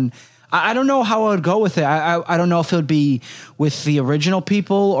ago. And I don't know how I would go with it. I don't know if it would be with the original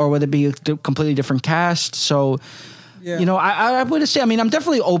people or would it be a completely different cast. So, I would say, I'm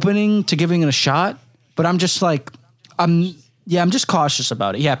definitely opening to giving it a shot, but I'm just I'm just cautious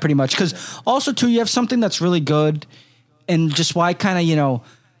about it. Yeah, pretty much. Because also too, you have something that's really good, and just why kind of,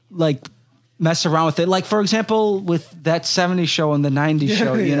 mess around with it. Like, for example, with that 70s show and the 90s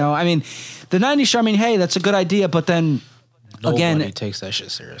show, the 90s show, hey, that's a good idea, but then nobody takes that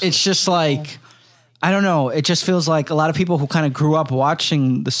shit seriously. It's just I don't know. It just feels like a lot of people who kind of grew up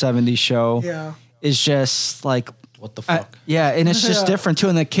watching the 70s show is just what the fuck? And it's just different too.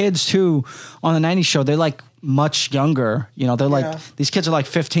 And the kids too on the 90s show, they're much younger. They're these kids are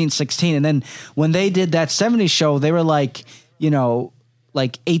 15, 16. And then when they did that 70s show, they were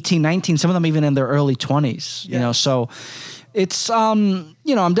 18, 19, some of them even in their early 20s, so it's, I'm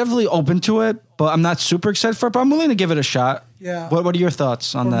definitely open to it, but I'm not super excited for it, but I'm willing to give it a shot. Yeah. What are your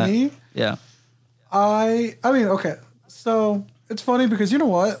thoughts on that? Me? Yeah. Okay. So it's funny because you know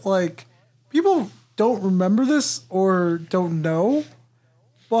what? People don't remember this or don't know,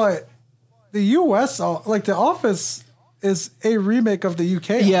 but the US, The Office is a remake of the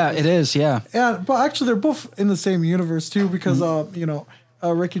UK. Yeah, Office. It is. Yeah. But actually they're both in the same universe too, because,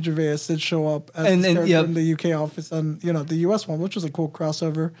 Ricky Gervais did show up as the character in the UK Office and, the US one, which was a cool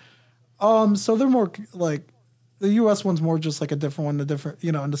crossover. So they're more the US one's more just a different one,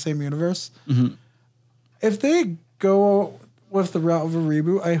 in the same universe. Mm-hmm. If they go with the route of a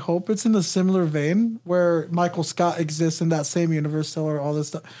reboot, I hope it's in a similar vein where Michael Scott exists in that same universe still or all this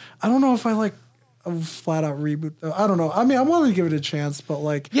stuff. I don't know if I like a flat out reboot though. I don't know. I mean, I want to give it a chance, but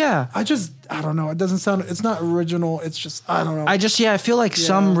like, yeah, I don't know. It doesn't sound. It's not original. It's just I don't know. I feel like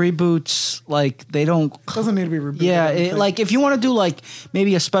some reboots like they don't. It doesn't need to be rebooted. Yeah, like if you want to do like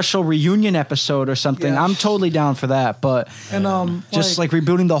maybe a special reunion episode or something, I'm totally down for that. But just like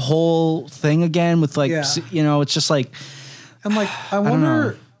rebooting the whole thing again with like it's just like. And like I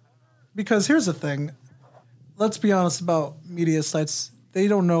wonder because here's the thing. Let's be honest about media sites. They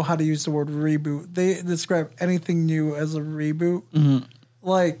don't know how to use the word reboot. They describe anything new as a reboot. Mm-hmm.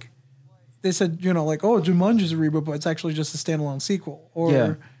 Like, they said, like, oh, Jumanji's a reboot, but it's actually just a standalone sequel.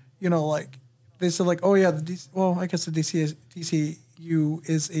 Or, like, they said, like, oh, yeah, I guess the DCU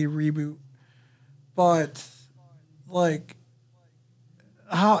is a reboot. But, like,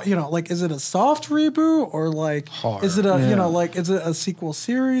 how, like, is it a soft reboot or like, hard. Is it a, is it a sequel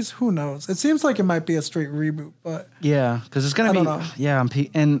series? Who knows? It seems like it might be a straight reboot, but because it's gonna be, but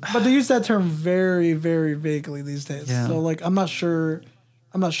they use that term very, very vaguely these days. Yeah. So like, I'm not sure,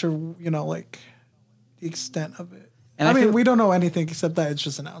 like the extent of it. And I mean, we don't know anything except that it's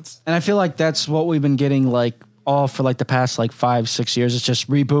just announced. And I feel like that's what we've been getting like all for like the past like 5-6 years. It's just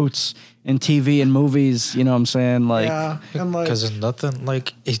reboots in TV and movies, you know what I'm saying? Like, and like, because there's nothing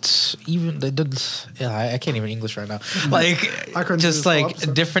like it's even they did. Yeah, I can't even English right now. Like, just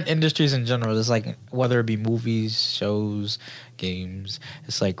like different industries in general. It's like whether it be movies, shows, games.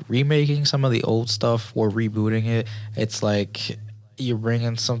 It's like remaking some of the old stuff or rebooting it. It's like you're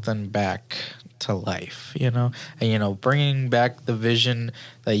bringing something back to life, and bringing back the vision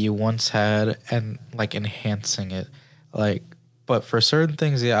that you once had and like enhancing it, like. But for certain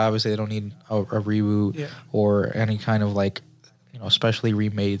things, obviously they don't need a reboot or any kind of like, specially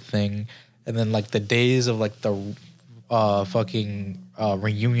remade thing. And then like the days of like the fucking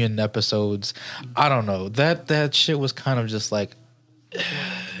reunion episodes, I don't know. That shit was kind of just like,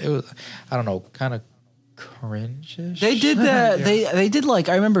 it was, I don't know, kind of cringe-ish. They did that. They did like,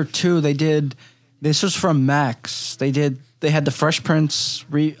 I remember too, they did, this was from Max. They had the Fresh Prince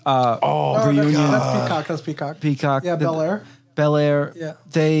reunion. That's Peacock. Yeah, Bel Air. Yeah.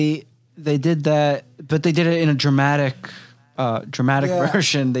 They did that, but they did it in a dramatic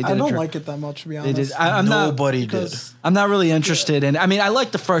version. They did I don't like it that much, to be honest. They did. Nobody did. I'm not really interested in. I mean, I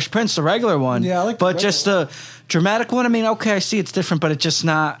like the Fresh Prince, the regular one. Yeah, I like. But just the dramatic one. I mean, okay, I see it's different, but it doesn't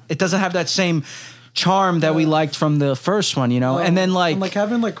have that same charm that we liked from the first one, and then like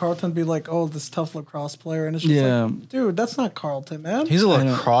having like Carlton be like, oh, this tough lacrosse player, and it's just like, dude, that's not Carlton, man. He's a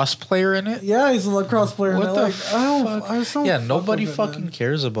lacrosse player in it. Yeah, he's a lacrosse player. What the fuck? Yeah, nobody fucking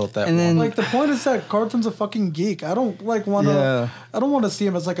cares about that. And then, like the point is that Carlton's a fucking geek. I don't like want to. Yeah. I don't want to see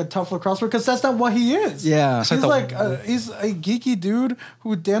him as like a tough lacrosse player because that's not what he is. Yeah, he's he's a geeky dude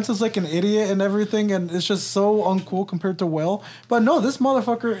who dances like an idiot and everything, and it's just so uncool compared to Will. But no, this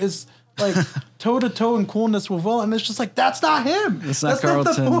motherfucker is. Like toe to toe in coolness with Will, and it's just like that's not him. That's not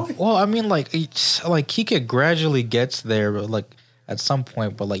Carlton. Well, I mean, like he could gradually gets there, but like at some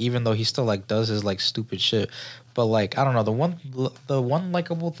point. But like even though he still like does his like stupid shit, but like I don't know, the one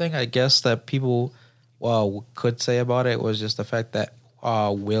likable thing I guess that people could say about it was just the fact that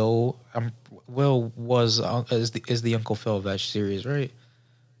Will was is the Uncle Phil of that series, right?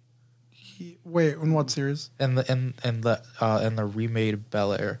 Wait, in what series? In the remade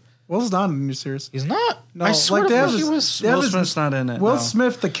Bel Air. Will's not in the new series. He's not. No, I swear Will Smith's not in it. Will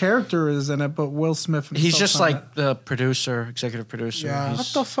Smith, the character, is in it, but Will Smith. He's just like the producer, executive producer. Yeah. What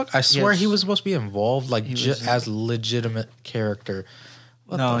the fuck? I swear he was supposed to be involved, like as legitimate character.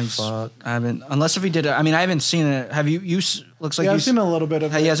 What the fuck? I haven't. Unless if he did it. I mean, I haven't seen it. Have you? Looks like I've seen a little bit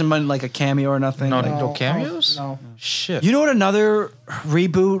of it. He hasn't been like a cameo or nothing. No cameos. No. Shit. You know what? Another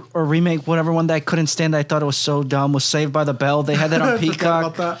reboot or remake, whatever one that I couldn't stand. I thought it was so dumb. Was Saved by the Bell. They had that on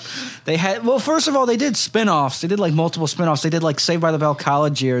Peacock. About that. They had. Well, first of all, they did spinoffs. They did like multiple spinoffs. They did like Saved by the Bell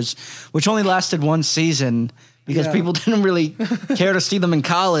College Years, which only lasted one season. Because people didn't really care to see them in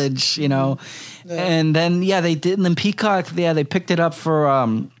college, Yeah. And then, they did. And then Peacock, they picked it up for a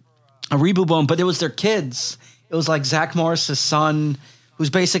reboot one, but it was their kids. It was like Zach Morris's son, who's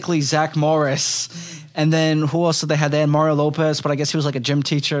basically Zach Morris. And then who else did they have? They had Mario Lopez, but I guess he was like a gym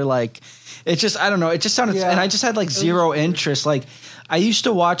teacher. Like, it just, I don't know. It just sounded, and I just had like zero interest. Like, I used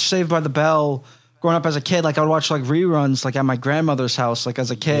to watch Saved by the Bell growing up as a kid. Like, I would watch like reruns, like at my grandmother's house, like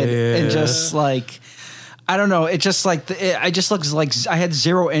as a kid. And just like, I don't know. It just like I just looks like I had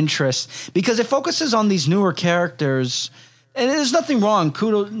zero interest because it focuses on these newer characters, and there's nothing wrong.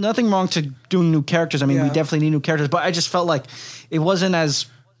 Nothing wrong to doing new characters. I mean, we definitely need new characters, but I just felt like it wasn't as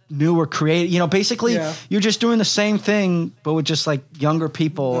new or creative. You know, basically you're just doing the same thing, but with just like younger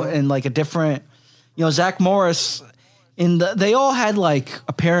people and like a different, you know, Zach Morris they all had like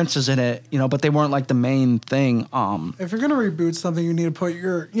appearances in it, you know, but they weren't like the main thing. If you're going to reboot something, you need to put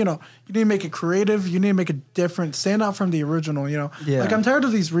you need to make it creative. You need to make it different, stand out from the original, you know. Yeah. Like I'm tired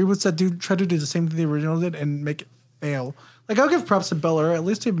of these reboots that try to do the same thing the original did and make it fail. Like I'll give props to Bel Air. At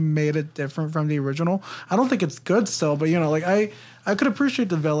least they made it different from the original. I don't think it's good still, but you know, like I could appreciate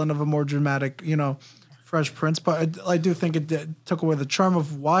the villain of a more dramatic, you know, Fresh Prince, but I do think it took away the charm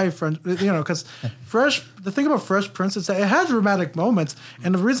of why French, you know, because the thing about Fresh Prince is that it had dramatic moments,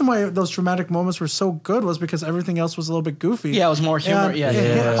 and the reason why those dramatic moments were so good was because everything else was a little bit goofy. Yeah, it was more humor. And it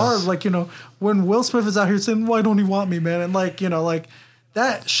hit hard, like, you know, when Will Smith is out here saying, "Why don't he want me, man?" and like, you know, like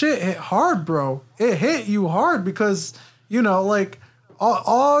that shit hit hard, bro. It hit you hard because, you know, like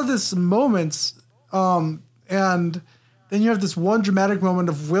all this moments, and then you have this one dramatic moment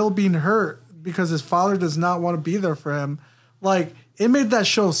of Will being hurt because his father does not want to be there for him. Like, it made that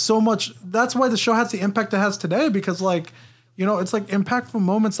show so much. That's why the show has the impact it has today, because, like, you know, it's like impactful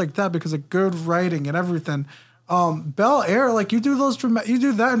moments like that because of good writing and everything. Bel Air, like, you do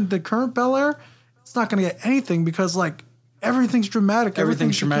that in the current Bel Air, it's not going to get anything because, like, everything's dramatic.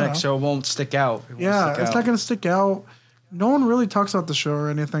 Everything's dramatic, so it won't stick out. It's not going to stick out. No one really talks about the show or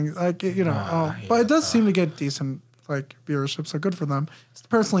anything. Like, you know, but it does seem to get decent, like, viewership, so good for them. It's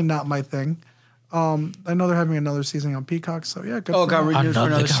personally not my thing. I know they're having another season on Peacock, so yeah, good. Oh, got renewed for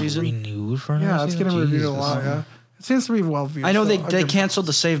another season. Yeah, it's getting reviewed a lot. Yeah, it seems to be well viewed. I know they canceled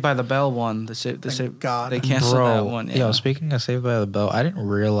the Saved by the Bell one. They canceled that one. Yeah. Yo, speaking of Saved by the Bell, I didn't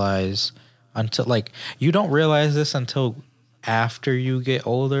realize until you don't realize this until after you get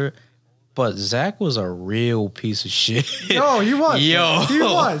older. But Zach was a real piece of shit. No, he was. Yo, he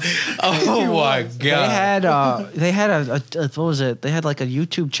was. Oh my god. They had a what was it? They had like a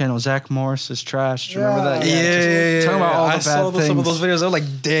YouTube channel, Zach Morris's Trash. Do you remember that? Yeah. Talking about all the I bad saw things. some of those videos. I'm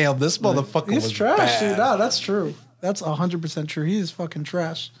like, damn, this motherfucker He's was trash, bad. dude. No, that's true. That's 100% true. He is fucking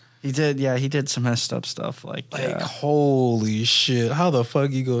trash. He did some messed up stuff. Holy shit. How the fuck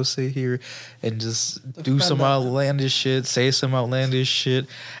you go sit here and just do some outlandish shit, say some outlandish shit,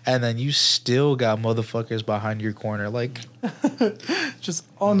 and then you still got motherfuckers behind your corner. Like, just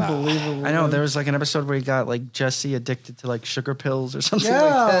unbelievable. I know there was like an episode where he got like Jesse addicted to like sugar pills or something like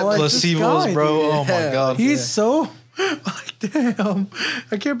that. Like placebos, guy, bro. Dude. Oh my god. He's so like, damn.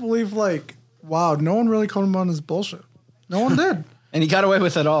 I can't believe, like, wow, no one really called him on his bullshit. No one did. And he got away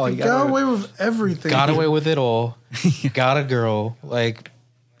with it all. He got away with everything. Got away with it all. Got a girl. Like,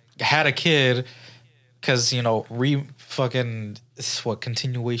 had a kid. Because, you know, continuation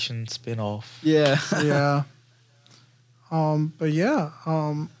spinoff. Yeah. Yeah. But yeah.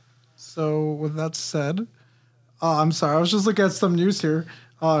 So with that said, I'm sorry. I was just looking at some news here.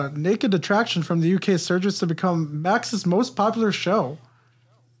 Naked Attraction from the UK surges to become Max's most popular show.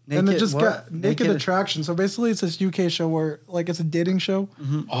 And it just got Naked Attraction. So basically, it's this UK show where, like, it's a dating show.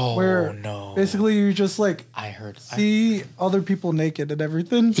 Mm-hmm. Oh, where no. Basically, you just, like, see other people naked and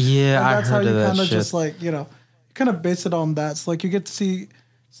everything. Yeah, and that's I heard how you of that kind of shit. just, like, you know, kind of base it on that. So, like, you get to see,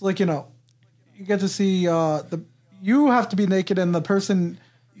 it's like, you know, you get to see you have to be naked, and the person,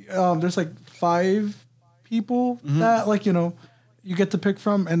 there's, like, 5 people that, like, you know, you get to pick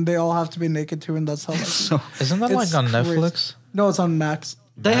from, and they all have to be naked too, and that's how, like, Isn't that like on Netflix? No, it's on Max.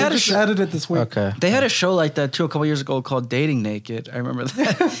 They had just added it this week. Okay. They had a show like that too a couple years ago called Dating Naked. I remember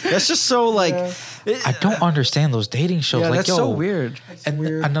that. That's just so like. I don't understand those dating shows. Yeah, like, that's so weird. And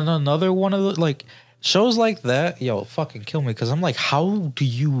another one of the like shows like that, fucking kill me, because I'm like, how do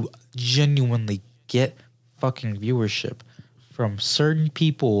you genuinely get fucking viewership from certain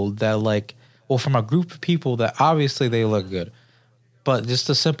people that like, well, from a group of people that obviously they look good, but just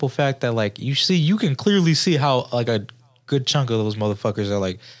the simple fact that like you can clearly see how like a good chunk of those motherfuckers are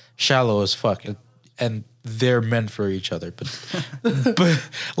like shallow as fuck, and they're meant for each other. But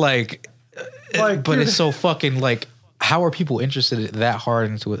but it's so fucking like, how are people interested that hard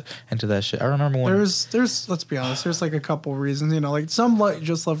into that shit? I remember when there's let's be honest, there's like a couple reasons, you know, like some like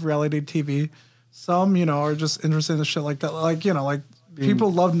just love reality TV, some, you know, are just interested in the shit like that, like, you know, like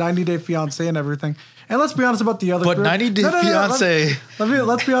people love 90 Day Fiancé and everything. And let's be honest about the other group. 90 Day Fiancé.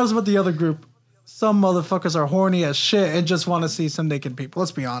 Let's be honest about the other group. Some motherfuckers are horny as shit and just want to see some naked people.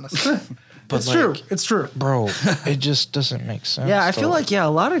 Let's be honest. But it's true. It's true. Bro, it just doesn't make sense. Yeah, I feel like, a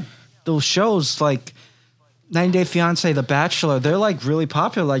lot of those shows, like 90 Day Fiancé, The Bachelor, they're like really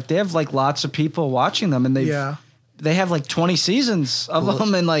popular. Like they have like lots of people watching them, and they have like 20 seasons of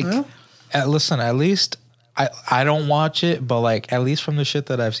them, and like. Yeah. Listen, at least I don't watch it, but like at least from the shit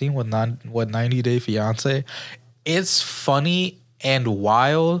that I've seen with 90 Day Fiancé, it's funny and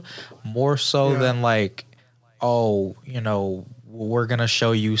wild, more so than like, oh, you know, we're gonna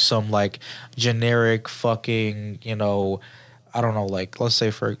show you some like generic fucking, you know, I don't know, like let's say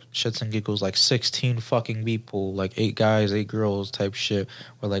for shits and giggles, like 16 fucking people, like 8 guys, 8 girls type shit.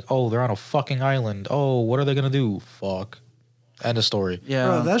 We're like, oh, they're on a fucking island. Oh, what are they gonna do? Fuck. End of story. Yeah,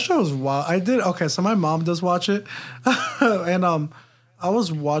 bro, that show is wild. So my mom does watch it, and I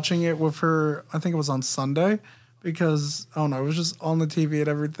was watching it with her. I think it was on Sunday because I don't know. It was just on the TV and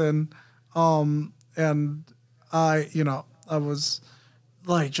everything, and I was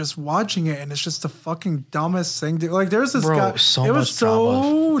like just watching it, and it's just the fucking dumbest thing. Like there's this guy. It was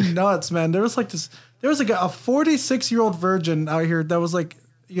so nuts, man. There was like a 46-year-old virgin out here that was like,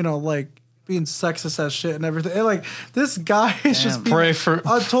 you know, like being sexist as shit and everything. And like this guy is just being a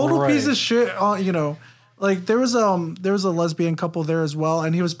total piece of shit. You know, like there was a lesbian couple there as well,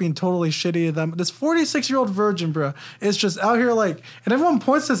 and he was being totally shitty to them. This 46-year-old virgin, bro, is just out here like, and everyone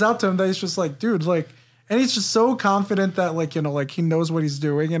points this out to him that he's just like, dude, like. And he's just so confident that, like, you know, like he knows what he's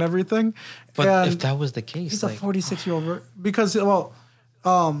doing and everything. But and if that was the case, he's like, a 46-year-old because, well,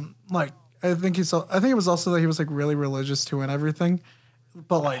 like I think it was also that he was like really religious too and everything,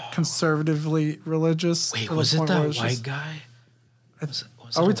 but like conservatively religious. Wait, was it that white guy?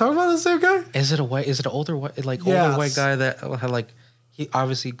 Are we talking about the same guy? Is it a white? Is it an older white, like older white guy that had like he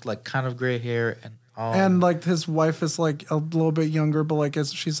obviously like kind of gray hair and like his wife is like a little bit younger, but like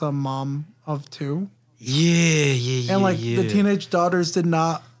she's a mom of 2. Yeah. And like the teenage daughters did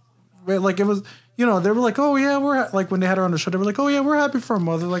not, like it was, you know, they were like, oh yeah, we're like when they had her on the show, they were like, oh yeah, we're happy for her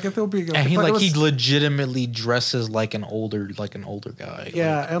mother. Like if it'll be good. And he legitimately dresses like an older guy.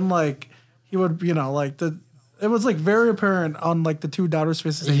 Yeah, like, and like he would, you know, like it was like very apparent on like the 2 daughters'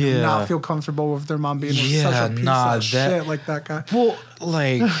 faces they did not feel comfortable with their mom being such a piece of shit like that guy. Well,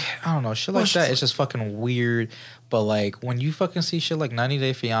 like I don't know, shit like that. It's just fucking weird. But like when you fucking see shit like 90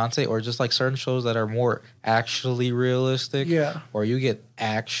 Day Fiance or just like certain shows that are more actually realistic, or you get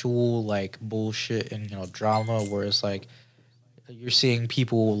actual like bullshit and, you know, drama where it's like you're seeing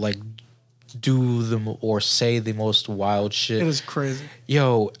people like do them or say the most wild shit. It is crazy.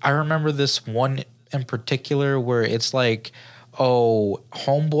 Yo, I remember this one in particular where it's like, oh,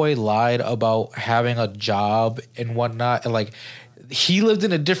 homeboy lied about having a job and whatnot, and like he lived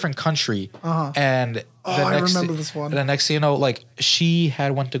in a different country, and I remember this one. And the next thing you know, like she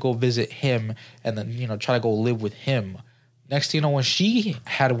had went to go visit him, and then, you know, try to go live with him. Next thing you know, when she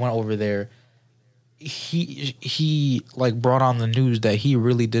had went over there, he like brought on the news that he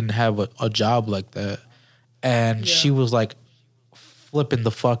really didn't have a job like that, and she was like flipping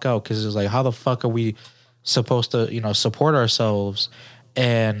the fuck out because it was like, how the fuck are we supposed to, you know, support ourselves,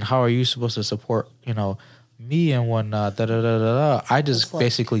 and how are you supposed to support, you know, me and whatnot? I just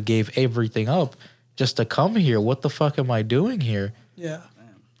basically gave everything up just to come here. What the fuck am I doing here? Yeah,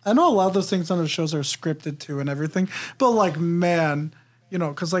 I know a lot of those things on the shows are scripted too and everything, but like, man, you know,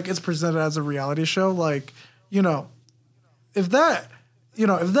 because like it's presented as a reality show, like, you know, if that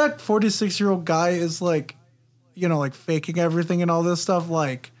 46-year-old guy is like, you know, like faking everything and all this stuff,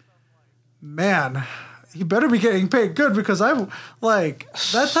 like, man, he better be getting paid good, because I like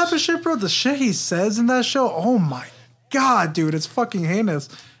that type of shit, bro. The shit he says in that show, oh my god, dude, it's fucking heinous.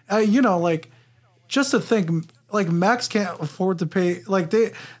 You know, like, just to think, like, Max can't afford to pay, like,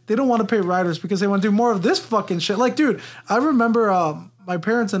 they don't want to pay writers because they want to do more of this fucking shit. Like, dude, I remember my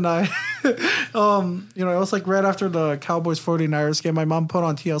parents and I, you know, it was like right after the Cowboys 49ers game, my mom put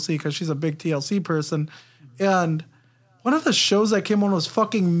on TLC because she's a big TLC person. And one of the shows that came on was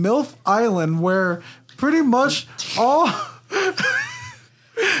fucking MILF Island, where pretty much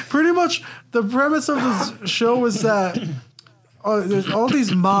the premise of this show is that there's all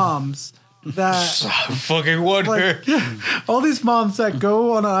these moms that fucking wonder. Like, all these moms that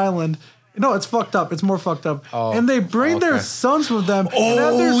go on an island. No, it's fucked up. It's more fucked up. Oh, and they bring their sons with them. And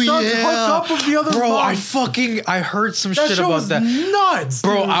have their sons hook up with the other moms. I heard some shit about that. Nuts,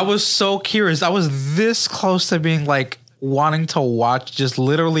 bro. Dude. I was so curious. I was this close to being like wanting to watch just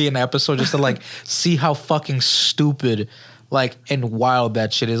literally an episode just to like see how fucking stupid, like, and wild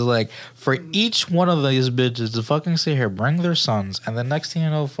that shit is. Like, for each one of these bitches to fucking sit here, bring their sons, and the next thing you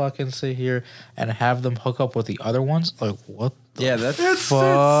know, fucking sit here and have them hook up with the other ones. Like, what? That's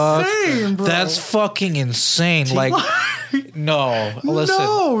insane, bro. That's fucking insane. Like, no, listen,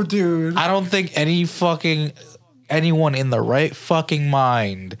 no, dude. I don't think anyone in the right fucking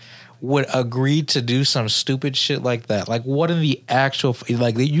mind would agree to do some stupid shit like that. Like, what in the actual,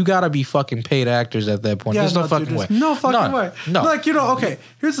 like, you gotta be fucking paid actors at that point. There's no fucking way. No fucking way. No. Like, you know, okay,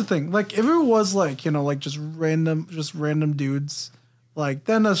 here's the thing. Like, if it was like, you know, like just random dudes, like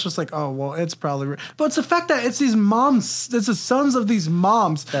then that's just like, oh well, it's probably. But it's the fact that it's these moms, it's the sons of these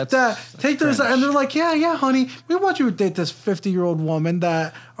moms that take their and they're like, yeah, honey, we want you to date this 50-year-old woman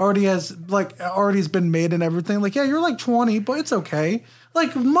that already's been made and everything. Like, yeah, you're like 20, but it's okay.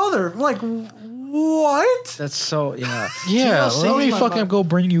 Like, mother, like, what? That's so yeah. Let me fucking go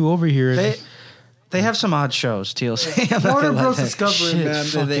bring you over here. They have some odd shows, TLC. Warner Bros. Discovery,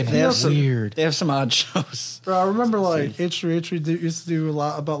 man. They have weird. They have some odd shows. Bro, I remember like H3 used to do a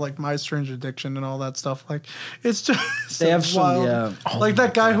lot about like My Strange Addiction and all that stuff. Like, it's just they have wild. some, like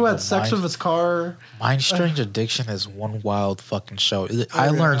that guy who had sex with his car. My Strange Addiction is one wild fucking show.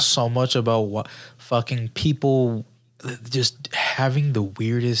 I learned so much about what fucking people just having the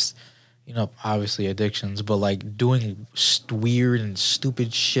weirdest. You know, obviously addictions, but like doing weird and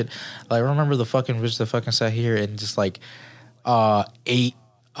stupid shit. Like, I remember the fucking bitch that fucking sat here and just like ate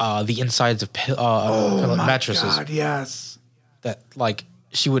the insides of mattresses. God, yes. That like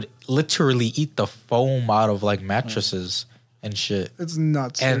she would literally eat the foam out of like mattresses and shit. It's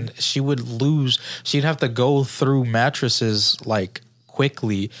nuts. And dude. she would lose. She'd have to go through mattresses like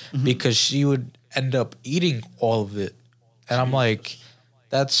quickly because she would end up eating all of it. And I'm like,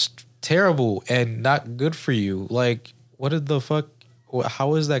 that's terrible and not good for you. Like, what did the fuck?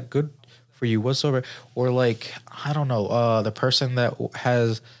 How is that good for you whatsoever? Or like, I don't know. The person that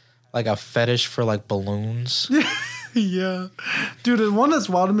has like a fetish for like balloons. Yeah, dude. The one that's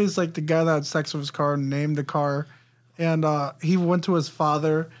wild to me is like the guy that had sex with his car and named the car, and he went to his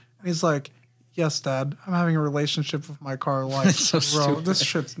father and he's like, "Yes, Dad, I'm having a relationship with my car." Like, so bro, stupid. this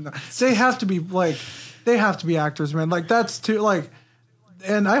shit's not. They have to be actors, man. Like, that's too like.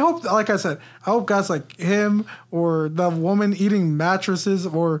 And I hope, like I said, I hope guys like him or the woman eating mattresses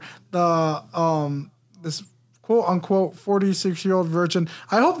or the this quote unquote 46-year-old virgin.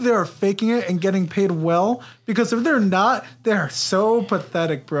 I hope they are faking it and getting paid well, because if they're not, they are so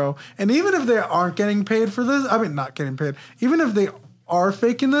pathetic, bro. And even if they aren't getting paid for this, I mean, not getting paid. Even if they are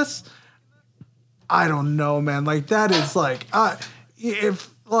faking this, I don't know, man. Like, that is like,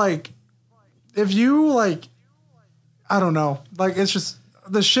 if you like, I don't know. Like, it's just.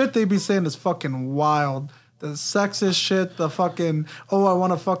 The shit they be saying is fucking wild. The sexist shit, the fucking, oh, I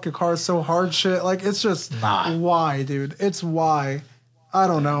want to fuck your car so hard shit. Like, it's just, why, dude? It's why. I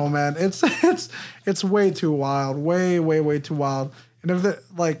don't know, man. It's way too wild. Way too wild. And if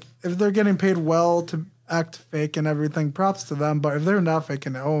they're getting paid well to act fake and everything, props to them. But if they're not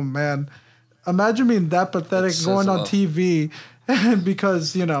faking it, oh, man. Imagine being that pathetic going on TV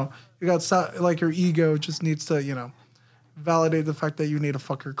because, you know, you got, like, your ego just needs to, you know, validate the fact that you need to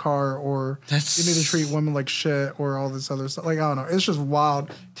fuck your car or you need to treat women like shit or all this other stuff. Like, I don't know. It's just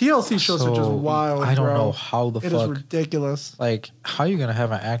wild. TLC shows are just wild, I don't bro. know how the fuck. It is ridiculous. Like, how are you going to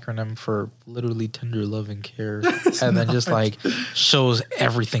have an acronym for literally tender love and care and then just, like, shows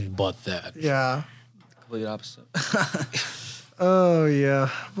everything but that? Yeah. Complete opposite. Oh, yeah.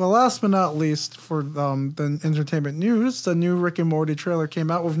 Well, last but not least for the entertainment news, the new Rick and Morty trailer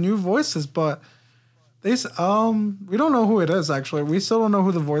came out with new voices, but we don't know who it is, actually. We still don't know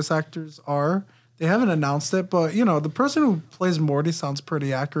who the voice actors are. They haven't announced it, but, you know, the person who plays Morty sounds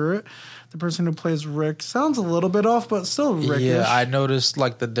pretty accurate. The person who plays Rick sounds a little bit off, but still Rick-ish. Yeah, I noticed,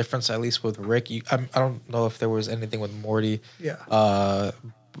 like, the difference, at least with Rick. I don't know if there was anything with Morty,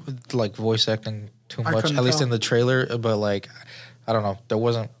 like, voice acting too much, at least in the trailer. But, like, I don't know. There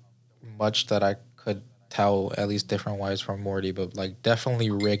wasn't much that I could tell, at least different wise, from Morty, but like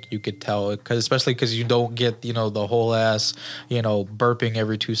definitely Rick, you could tell, especially because you don't get, you know, the whole ass, you know, burping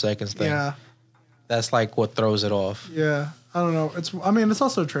every 2 seconds thing. Yeah, that's like what throws it off. Yeah, I don't know. It's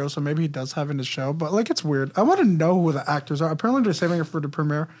also a trailer, so maybe he does have in his show, but like, it's weird. I want to know who the actors are. Apparently they're saving it for the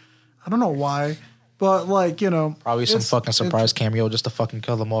premiere. I don't know why, but like, you know, probably some fucking surprise cameo just to fucking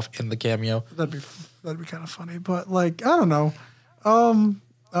kill them off in the cameo. That'd be kind of funny, but like, I don't know.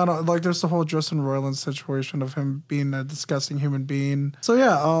 I don't like. There's the whole Justin Roiland situation of him being a disgusting human being. So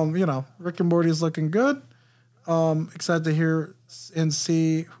yeah, you know, Rick and Morty is looking good. Excited to hear and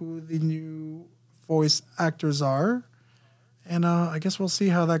see who the new voice actors are, and I guess we'll see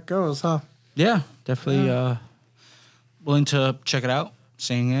how that goes, huh? Yeah, definitely willing to check it out.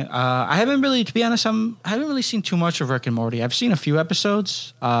 Seeing it, I haven't really, to be honest, I haven't really seen too much of Rick and Morty. I've seen a few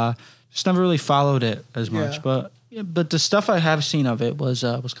episodes, just never really followed it as much, but. Yeah, but the stuff I have seen of it was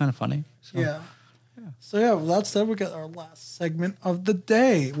kind of funny. So. Yeah. So yeah, with that said, we got our last segment of the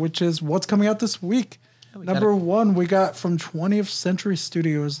day, which is what's coming out this week. Yeah, Number one, we got from 20th Century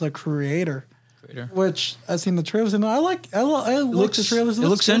Studios, The Creator. Which I've seen the trailers and I like the trailers. It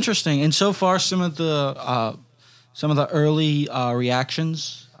looks interesting, and so far some of the early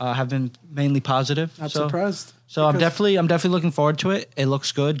reactions have been mainly positive. Not surprised. So I'm definitely looking forward to it. It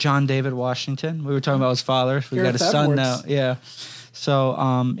looks good. John David Washington. We were talking about his father. We got his son now. Yeah. So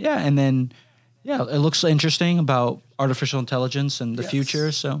and then it looks interesting about artificial intelligence and the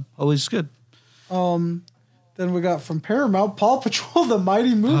future. So always good. Then we got from Paramount, Paw Patrol, the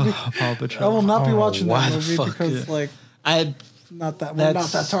Mighty Movie. Paw Patrol. I will not be watching that movie because we're not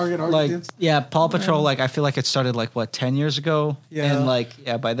that target audience. Paw Patrol. I feel like it started 10 years ago. Yeah.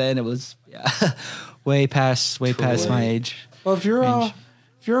 And by then it was way past my age. Well, if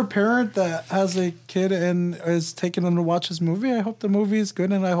you're a parent that has a kid and is taking them to watch this movie, I hope the movie is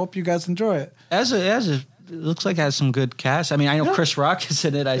good and I hope you guys enjoy it. It looks like it has some good cast. I mean, I know Chris Rock is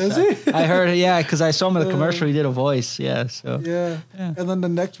in it. Is he? I heard because I saw him in the commercial. He did a voice. Yeah. So yeah. And then the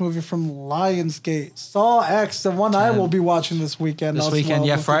next movie from Lionsgate, Saw X, the one I will be watching this weekend.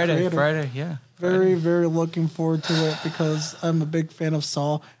 Friday. Yeah. Very, very looking forward to it because I'm a big fan of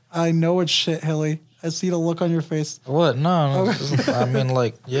Saw. I know it's shit, Hilly. I see the look on your face. What? No. I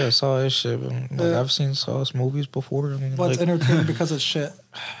mean, Saw is shit. I've seen Saw's movies before. I mean, but it's entertaining because it's shit.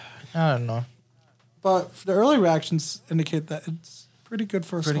 I don't know. But the early reactions indicate that it's pretty good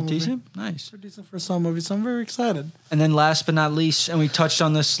for a Saw movie. Pretty decent? Nice. Pretty decent for a Saw movie, so I'm very excited. And then last but not least, and we touched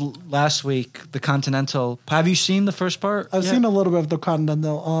on this last week, the Continental. Have you seen the first part? I've seen a little bit of the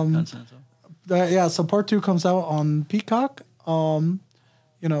Continental. So part 2 comes out on Peacock, from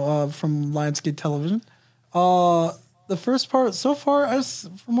Lionsgate Television. The first part, so far,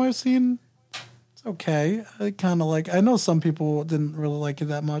 from what I've seen, it's okay. I know some people didn't really like it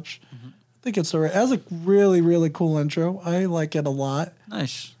that much. Mm-hmm. I think it's all right. It has a really, really cool intro. I like it a lot.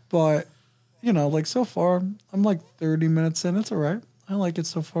 Nice. But, so far, I'm 30 minutes in. It's all right. I like it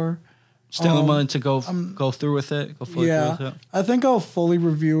so far. Still willing to go through with it? Go fully through with it? I think I'll fully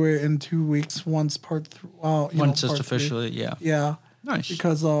review it in 2 weeks once part 3. Once it's officially, Yeah. Nice.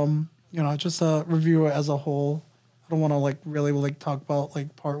 Because, just review it as a whole. I don't want to really talk about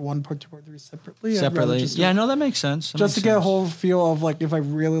part 1, part 2, part 3 separately. That makes sense. Get a whole feel of if I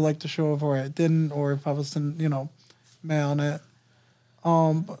really liked the show or I didn't, or if I was meh on it.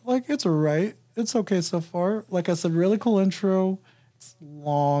 But it's alright. It's okay so far. Like I said, really cool intro. It's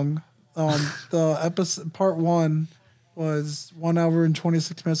long. The episode part 1 was 1 hour and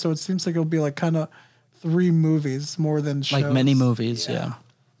 26 minutes, so it seems like it'll be kind of 3 movies more than shows. Many movies. Yeah.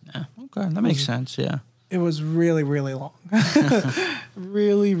 Okay, that makes sense. Yeah. It was really, really long.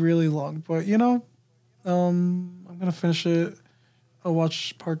 Really, really long. But, I'm going to finish it. I'll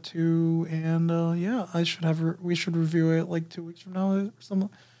watch part 2. And, we should review it 2 weeks from now or something.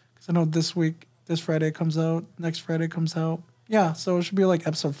 Because I know this Friday comes out. Next Friday comes out. Yeah, so it should be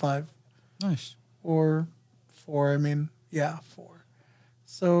episode 5. Nice. Or 4, 4.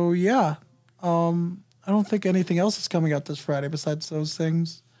 So, yeah. I don't think anything else is coming out this Friday besides those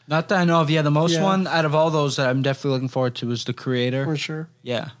things. Not that I know of. Yeah, the most one out of all those that I'm definitely looking forward to is The Creator. For sure.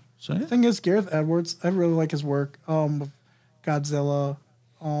 Yeah. So the thing is, Gareth Edwards, I really like his work. With Godzilla,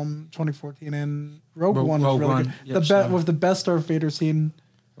 2014, and Rogue One was really good. Yep, with the best Darth Vader scene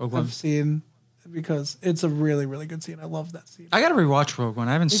I've seen, because it's a really, really good scene. I love that scene. I got to rewatch Rogue One.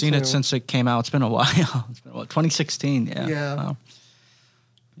 I haven't seen it since it came out. It's been a while. It's been 2016. Yeah. Yeah. Wow.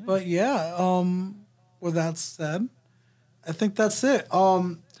 But with that said, I think that's it.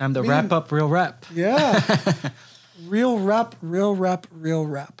 Time to wrap up Real Rap. Yeah. Real rap.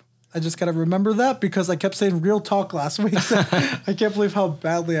 I just got to remember that because I kept saying real talk last week. So I can't believe how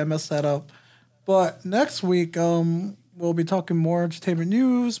badly I messed that up. But next week, we'll be talking more entertainment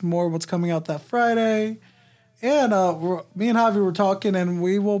news, more what's coming out that Friday. And me and Javi were talking, and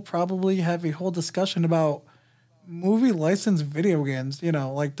we will probably have a whole discussion about movie licensed video games.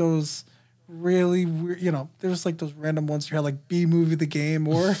 Those really weird, there's those random ones you had B Movie the Game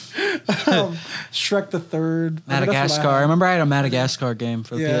or Shrek the Third. Madagascar. I remember I had a Madagascar game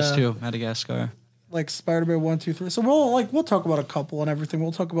for the PS2. Madagascar. Spider-Man 1, 2, 3. So we'll talk about a couple and everything.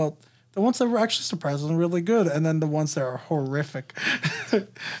 We'll talk about the ones that were actually surprisingly really good, and then the ones that are horrific.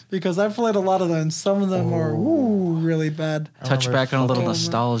 Because I've played a lot of them, and some of them are really bad. Touch back on a little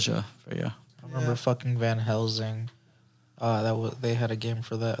nostalgia for you. I remember fucking Van Helsing. They had a game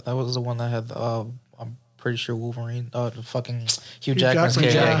for that. That was the one that had I'm pretty sure Wolverine. The fucking Hugh Jackman's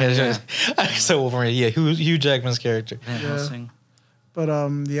character. Yeah. I said Wolverine. Yeah, Hugh Jackman's character. Van Helsing. But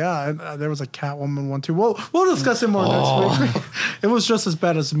there was a Catwoman one too. We'll discuss it more next week. It was just as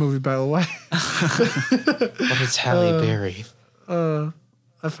bad as the movie, by the way. But it's Halle Berry. I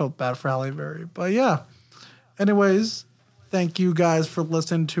felt bad for Halle Berry, but yeah. Anyways, thank you guys for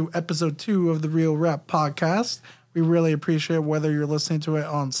listening to episode 2 of the Real Rap Podcast. We really appreciate whether you're listening to it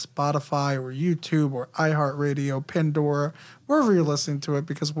on Spotify or YouTube or iHeartRadio, Pandora, wherever you're listening to it,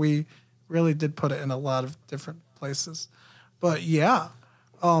 because we really did put it in a lot of different places. But yeah,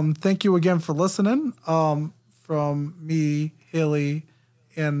 thank you again for listening. From me, Hilly,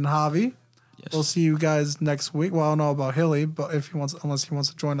 and Javi. Yes. We'll see you guys next week. Well, I don't know about Hilly, but unless he wants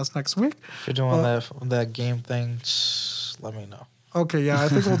to join us next week. If you're doing that game thing, just let me know. Okay, yeah, I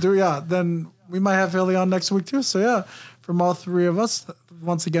think we'll do. Yeah, then we might have Hilly on next week too. So yeah, from all three of us,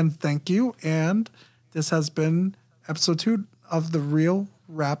 once again, thank you. And this has been episode 2 of the Real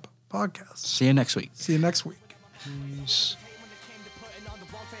Rap Podcast. See you next week. See you next week. Peace.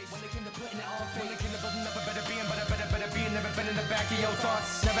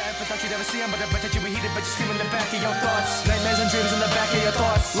 Never ever thought you'd ever see 'em, but I bet that you were heated, but you scream in the back of your thoughts. Nightmares and dreams in the back of your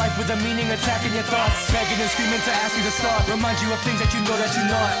thoughts. Life with a meaning attacking your thoughts. Begging and screaming to ask you to start. Remind you of things that you know that you're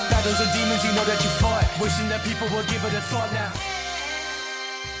not. Battles of demons you know that you fought. Wishing that people will give it a thought now.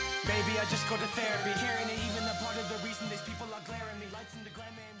 Maybe I just go to therapy. Hearing it even a part of the reason these people are glaring me. Lights in the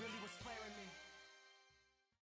glam man really was flaring.